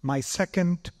 My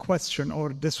second question,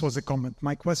 or this was a comment,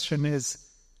 my question is,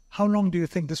 how long do you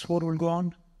think this war will go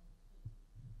on?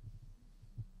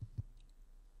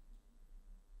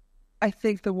 I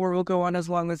think the war will go on as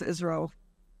long as Israel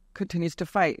continues to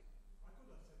fight.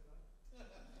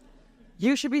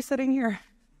 You should be sitting here.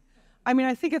 I mean,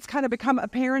 I think it's kind of become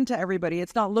apparent to everybody.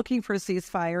 It's not looking for a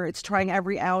ceasefire. It's trying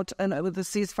every out and with the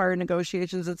ceasefire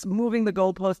negotiations. It's moving the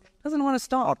goalpost. Doesn't want to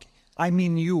stop. Okay. I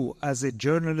mean, you as a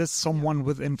journalist, someone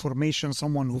with information,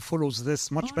 someone who follows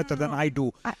this much better than I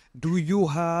do. Do you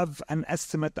have an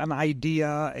estimate, an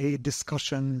idea, a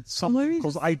discussion, something?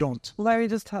 Because I don't. Let me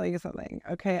just tell you something,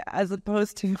 okay? As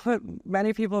opposed to what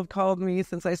many people have called me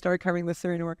since I started covering the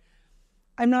Syrian war.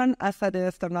 I'm not an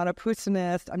Assadist. I'm not a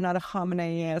Putinist. I'm not a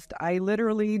Khameneiist. I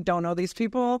literally don't know these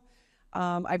people.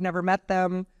 I've never met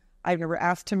them. I've never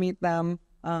asked to meet them.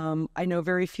 I know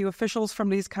very few officials from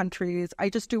these countries. I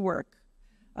just do work.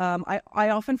 I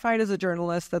often find as a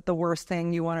journalist that the worst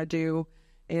thing you want to do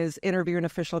is interview an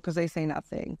official because they say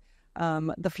nothing.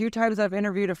 The few times I've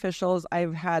interviewed officials,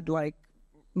 I've had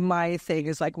my thing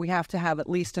is we have to have at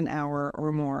least an hour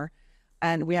or more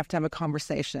and we have to have a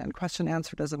conversation. Question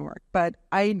answer doesn't work. But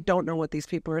I don't know what these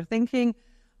people are thinking.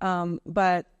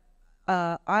 But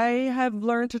I have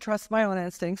learned to trust my own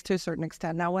instincts to a certain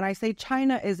extent. Now, when I say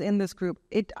China is in this group,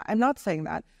 I'm not saying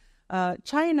that.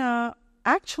 China,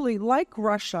 actually, like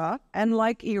Russia and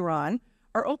like Iran,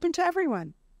 are open to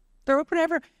everyone. They're open to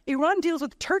everyone. Iran deals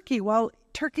with Turkey while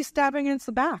Turkey's stabbing against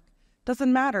the back.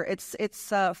 Doesn't matter. It's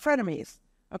frenemies.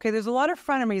 Okay, there's a lot of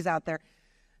frenemies out there.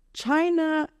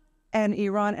 China and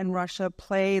Iran and Russia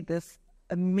play this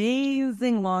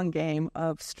amazing long game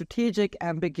of strategic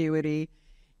ambiguity.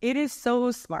 It is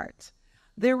so smart.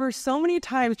 There were so many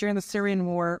times during the Syrian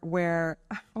war where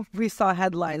we saw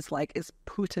headlines like, is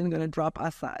Putin going to drop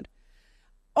Assad?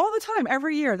 All the time,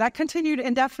 every year. That continued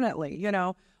indefinitely,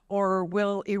 or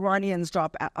will Iranians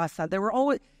drop Assad? There were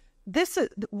always...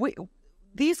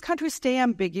 These countries stay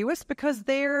ambiguous because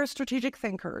they're strategic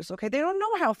thinkers, okay? They don't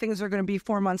know how things are going to be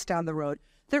 4 months down the road.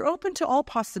 They're open to all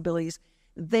possibilities.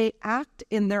 They act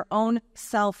in their own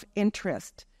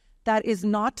self-interest. That is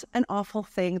not an awful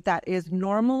thing. That is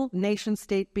normal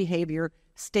nation-state behavior.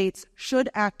 States should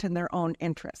act in their own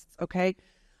interests, okay?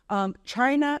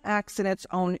 China acts in its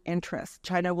own interests.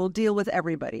 China will deal with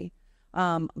everybody.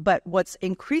 But what's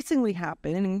increasingly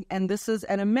happening, and this is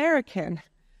an American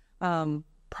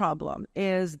problem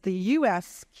is the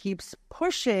U.S. keeps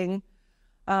pushing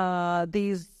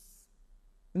these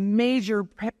major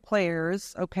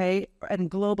players, okay, and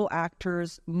global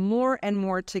actors more and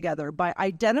more together by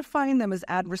identifying them as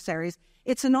adversaries.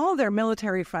 It's in all their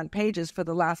military front pages for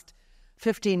the last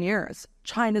 15 years.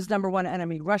 China's number one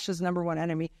enemy, Russia's number one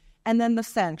enemy, and then the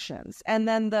sanctions, and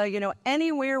then the,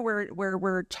 anywhere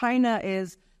where China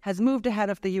has moved ahead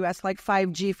of the U.S., like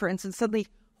 5G, for instance, suddenly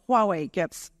Huawei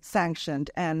gets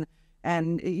sanctioned and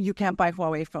you can't buy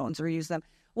Huawei phones or use them.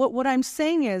 What I'm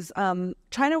saying is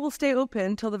China will stay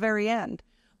open till the very end,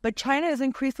 but China is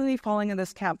increasingly falling in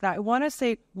this camp. Now, I want to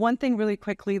say one thing really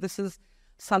quickly. This is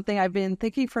something I've been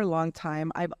thinking for a long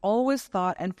time. I've always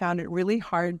thought and found it really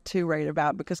hard to write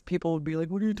about because people would be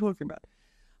like, what are you talking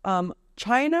about?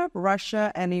 China,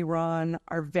 Russia, and Iran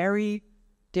are very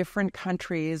different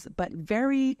countries, but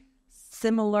very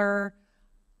similar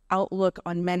outlook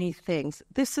on many things.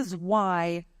 This is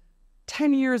why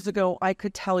 10 years ago, I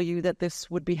could tell you that this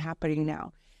would be happening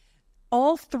now.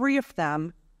 All three of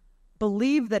them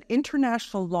believe that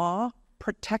international law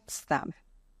protects them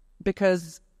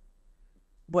because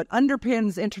what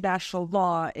underpins international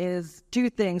law is two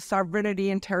things: sovereignty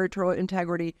and territorial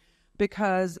integrity,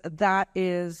 because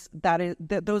those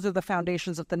are the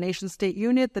foundations of the nation-state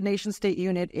unit. The nation-state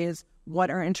unit is what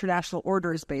our international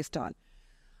order is based on.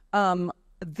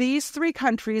 These three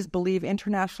countries believe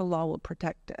international law will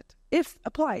protect it, if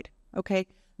applied, okay?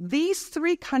 These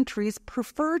three countries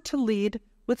prefer to lead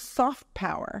with soft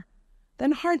power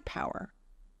than hard power,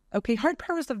 okay? Hard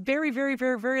power is the very, very,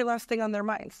 very, very last thing on their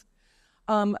minds.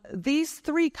 These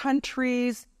three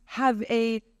countries have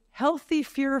a healthy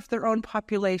fear of their own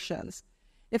populations.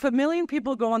 If 1 million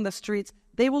people go on the streets,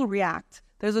 they will react.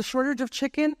 There's a shortage of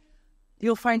chicken,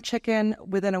 you'll find chicken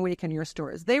within a week in your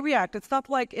stores. They react. It's not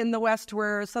like in the West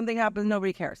where something happens,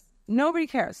 nobody cares. Nobody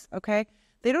cares, okay?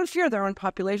 They don't fear their own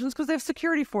populations because they have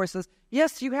security forces.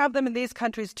 Yes, you have them in these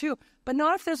countries too, but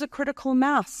not if there's a critical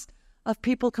mass of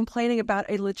people complaining about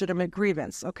a legitimate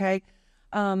grievance, okay?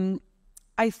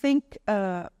 I think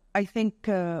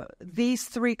these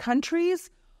three countries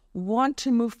want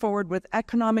to move forward with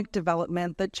economic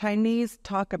development. The Chinese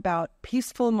talk about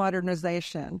peaceful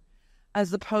modernization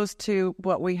as opposed to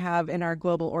what we have in our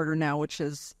global order now, which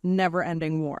is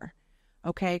never-ending war,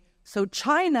 okay? So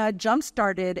China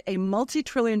jump-started a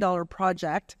multi-trillion-dollar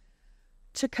project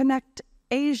to connect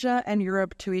Asia and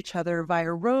Europe to each other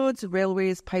via roads,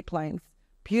 railways, pipelines.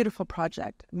 Beautiful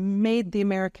project. Made the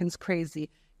Americans crazy.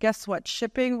 Guess what?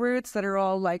 Shipping routes that are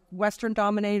all like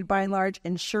Western-dominated by and large,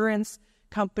 insurance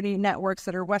company networks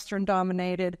that are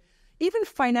Western-dominated, even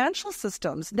financial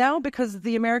systems. Now, because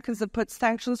the Americans have put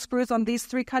sanction screws on these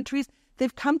three countries,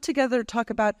 they've come together to talk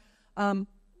about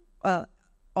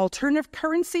alternative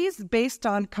currencies based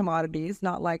on commodities,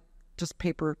 not like just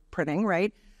paper printing,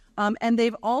 right? And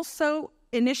they've also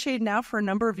initiated now for a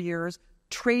number of years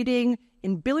trading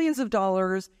in billions of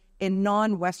dollars in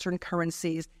non-Western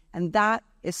currencies, and that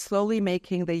is slowly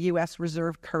making the U.S.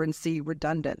 reserve currency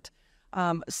redundant.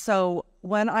 So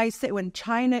when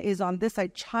China is on this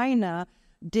side, China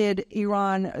did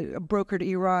brokered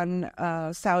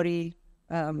Iran-Saudi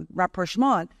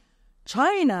rapprochement.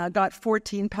 China got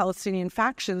 14 Palestinian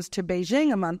factions to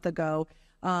Beijing a month ago,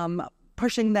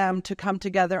 pushing them to come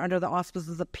together under the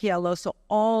auspices of PLO so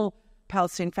all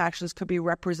Palestinian factions could be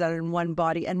represented in one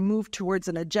body and move towards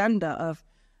an agenda of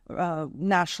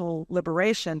national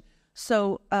liberation.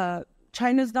 So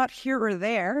China's not here or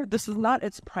there. This is not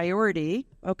its priority,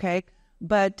 okay?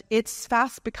 But it's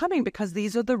fast becoming, because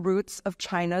these are the roots of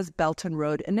China's Belt and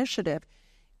Road Initiative.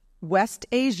 West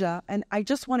Asia, and I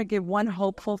just want to give one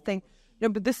hopeful thing,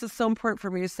 but this is so important for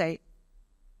me to say.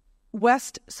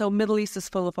 So Middle East is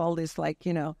full of all these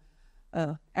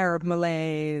Arab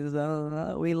Malays,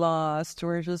 we lost,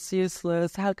 we're just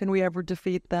useless, how can we ever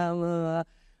defeat them,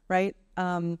 right?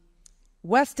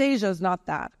 West Asia is not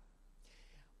that.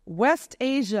 West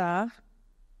Asia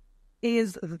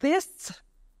is this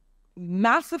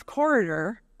massive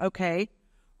corridor, okay,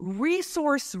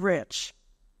 resource-rich,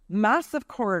 massive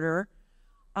corridor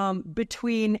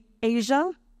between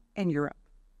Asia and Europe.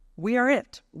 We are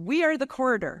it. We are the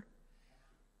corridor.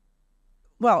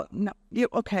 Well, no,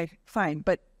 okay, fine,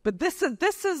 but this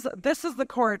is the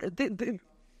corridor.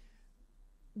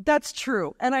 That's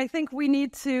true. And I think we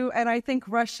need to, and I think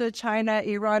Russia, China,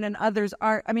 Iran, and others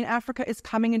Africa is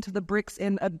coming into the BRICS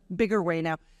in a bigger way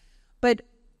now. But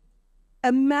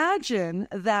imagine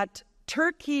that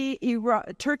Turkey,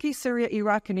 Syria,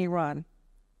 Iraq, and Iran,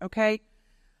 okay?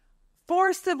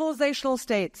 4 civilizational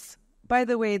states. By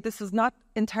the way, this is not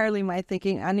entirely my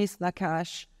thinking. Anis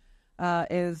Nakash,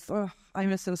 I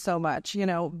miss him so much.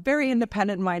 Very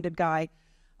independent-minded guy.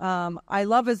 I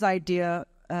love his idea.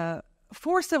 4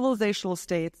 civilizational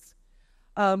states.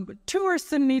 2 are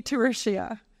Sunni, 2 are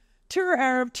Shia. 2 are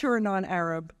Arab, 2 are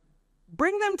non-Arab.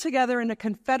 Bring them together in a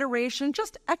confederation,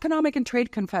 just economic and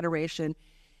trade confederation.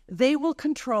 They will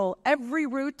control every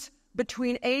route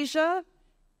between Asia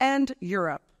and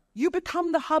Europe. You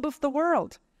become the hub of the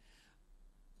world.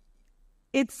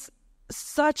 It's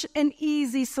such an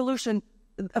easy solution.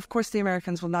 Of course, the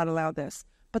Americans will not allow this,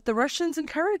 but the Russians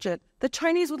encourage it. The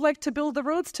Chinese would like to build the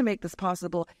roads to make this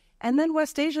possible. And then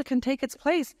West Asia can take its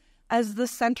place as the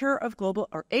center of global,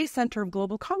 or a center of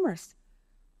global commerce.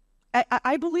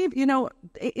 I believe,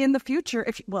 in the future,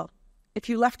 if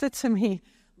you left it to me,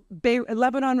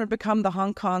 Lebanon would become the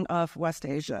Hong Kong of West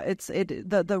Asia.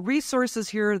 The resources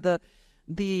here, the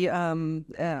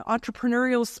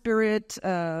entrepreneurial spirit,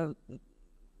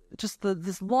 just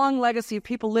this long legacy of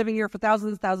people living here for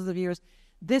thousands and thousands of years.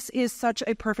 This is such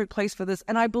a perfect place for this,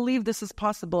 and I believe this is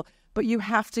possible. But you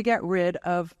have to get rid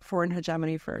of foreign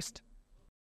hegemony first.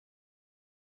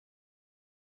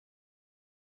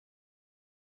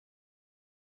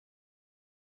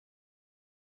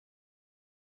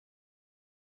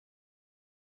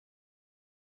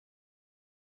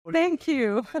 Thank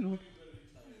you.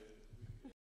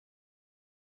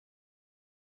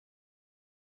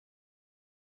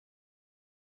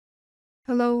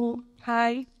 Hello.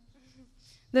 Hi.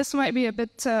 This might be a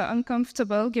bit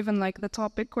uncomfortable given the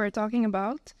topic we're talking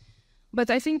about, but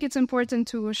I think it's important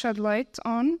to shed light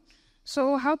on.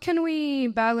 So how can we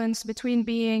balance between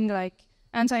being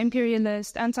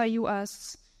anti-imperialist,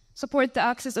 anti-US, support the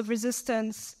axis of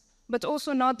resistance, but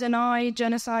also not deny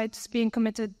genocides being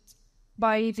committed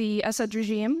by the Assad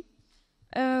regime?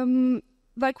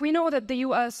 We know that the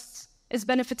US is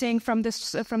benefiting from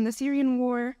the Syrian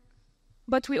war,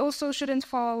 but we also shouldn't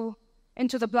fall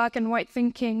into the black and white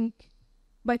thinking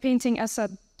by painting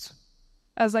Assad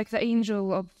as the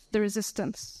angel of the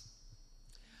resistance.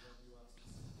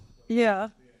 Yeah.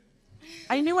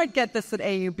 I knew I'd get this at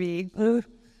AUB.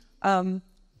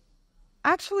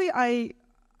 Actually,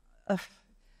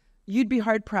 you'd be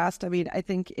hard-pressed. I mean, I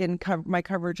think in my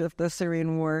coverage of the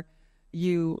Syrian war,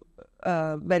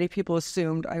 many people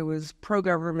assumed I was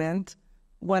pro-government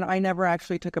when I never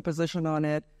actually took a position on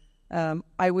it.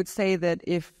 I would say that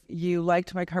if you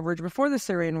liked my coverage before the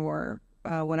Syrian war,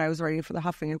 when I was writing for the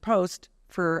Huffington Post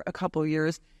for a couple of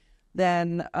years,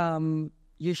 then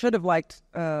you should have liked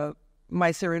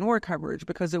my Syrian war coverage,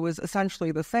 because it was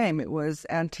essentially the same. It was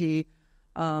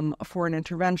anti-foreign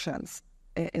interventions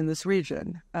in this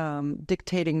region,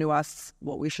 dictating to us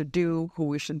what we should do, who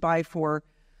we should buy for.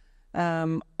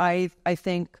 I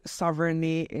think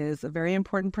sovereignty is a very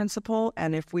important principle,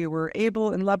 and if we were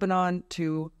able in Lebanon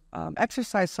to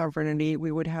exercise sovereignty,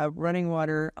 we would have running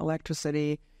water,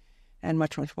 electricity, and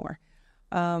much, much more.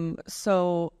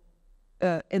 So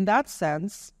in that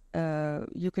sense,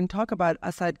 you can talk about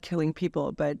Assad killing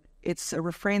people, but it's a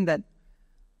refrain that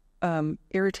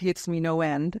irritates me no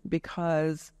end,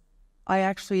 because I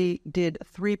actually did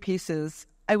 3 pieces.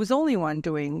 I was only one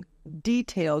doing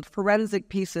detailed forensic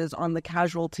pieces on the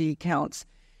casualty counts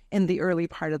in the early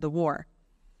part of the war.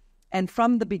 And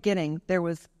from the beginning, there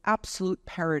was absolute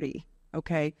parity,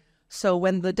 okay? So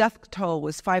when the death toll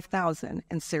was 5,000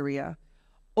 in Syria,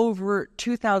 over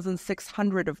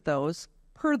 2,600 of those,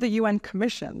 per the UN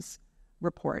Commission's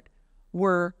report,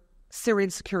 were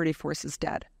Syrian security forces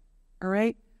dead, all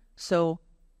right? So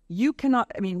you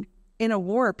cannot, in a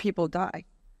war, people die.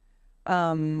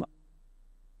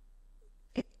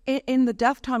 In the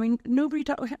death toll, nobody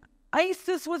died.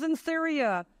 ISIS was in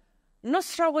Syria.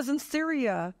 Nusra was in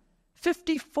Syria.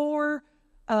 54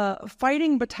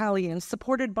 fighting battalions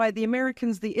supported by the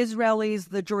Americans, the Israelis,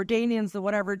 the Jordanians, the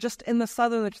whatever, just in the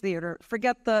southern theater.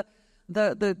 Forget the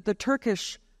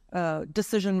Turkish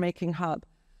decision-making hub.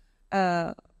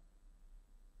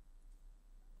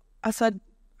 Assad,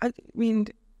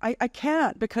 I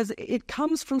can't, because it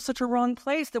comes from such a wrong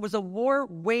place. There was a war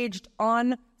waged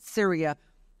on Syria.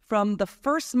 From the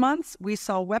first months, we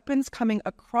saw weapons coming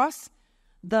across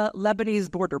the Lebanese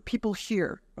border. People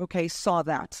here, saw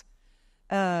that.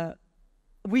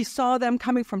 We saw them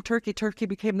coming from Turkey. Turkey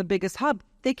became the biggest hub.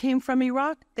 They came from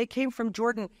Iraq. They came from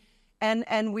Jordan.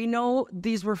 And we know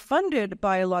these were funded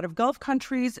by a lot of Gulf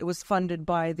countries. It was funded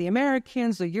by the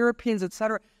Americans, the Europeans,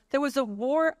 etc. There was a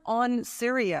war on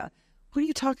Syria. What are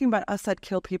you talking about? Assad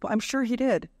killed people? I'm sure he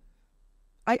did.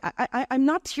 I'm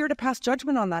not here to pass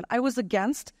judgment on that. I was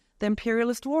against the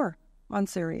imperialist war on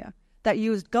Syria that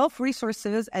used Gulf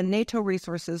resources and NATO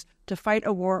resources to fight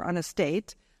a war on a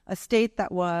state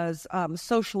that was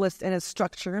socialist in its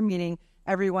structure, meaning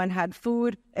Everyone had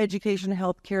food, education,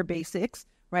 healthcare, basics,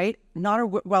 right? Not a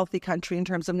wealthy country in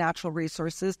terms of natural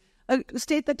resources, a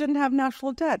state that didn't have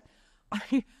national debt.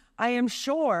 I am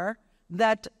sure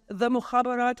that the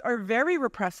mukhabarat are very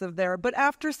repressive there, but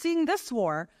after seeing this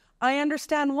war, I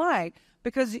understand why.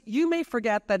 Because you may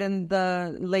forget that in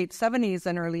the late 70s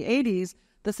and early 80s,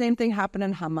 the same thing happened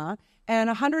in Hama, and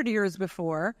 100 years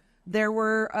before, there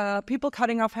were people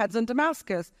cutting off heads in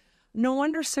Damascus. No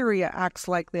wonder Syria acts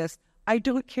like this. I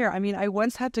don't care. I mean, I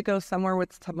once had to go somewhere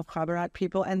with some mukhabarat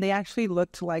people, and they actually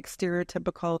looked like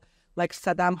stereotypical, like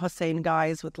Saddam Hussein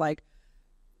guys with like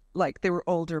they were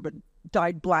older but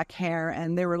dyed black hair,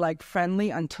 and they were like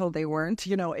friendly until they weren't.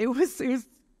 You know, it was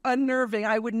unnerving.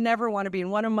 I would never want to be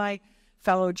in. One of my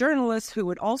fellow journalists who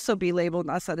would also be labeled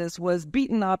Assadist was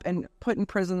beaten up and put in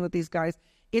prison with these guys.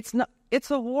 It's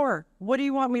a war. What do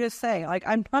you want me to say? Like,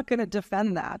 I'm not going to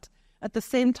defend that. At the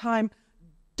same time,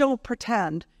 don't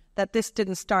pretend that this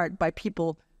didn't start by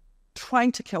people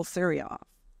trying to kill Syria off.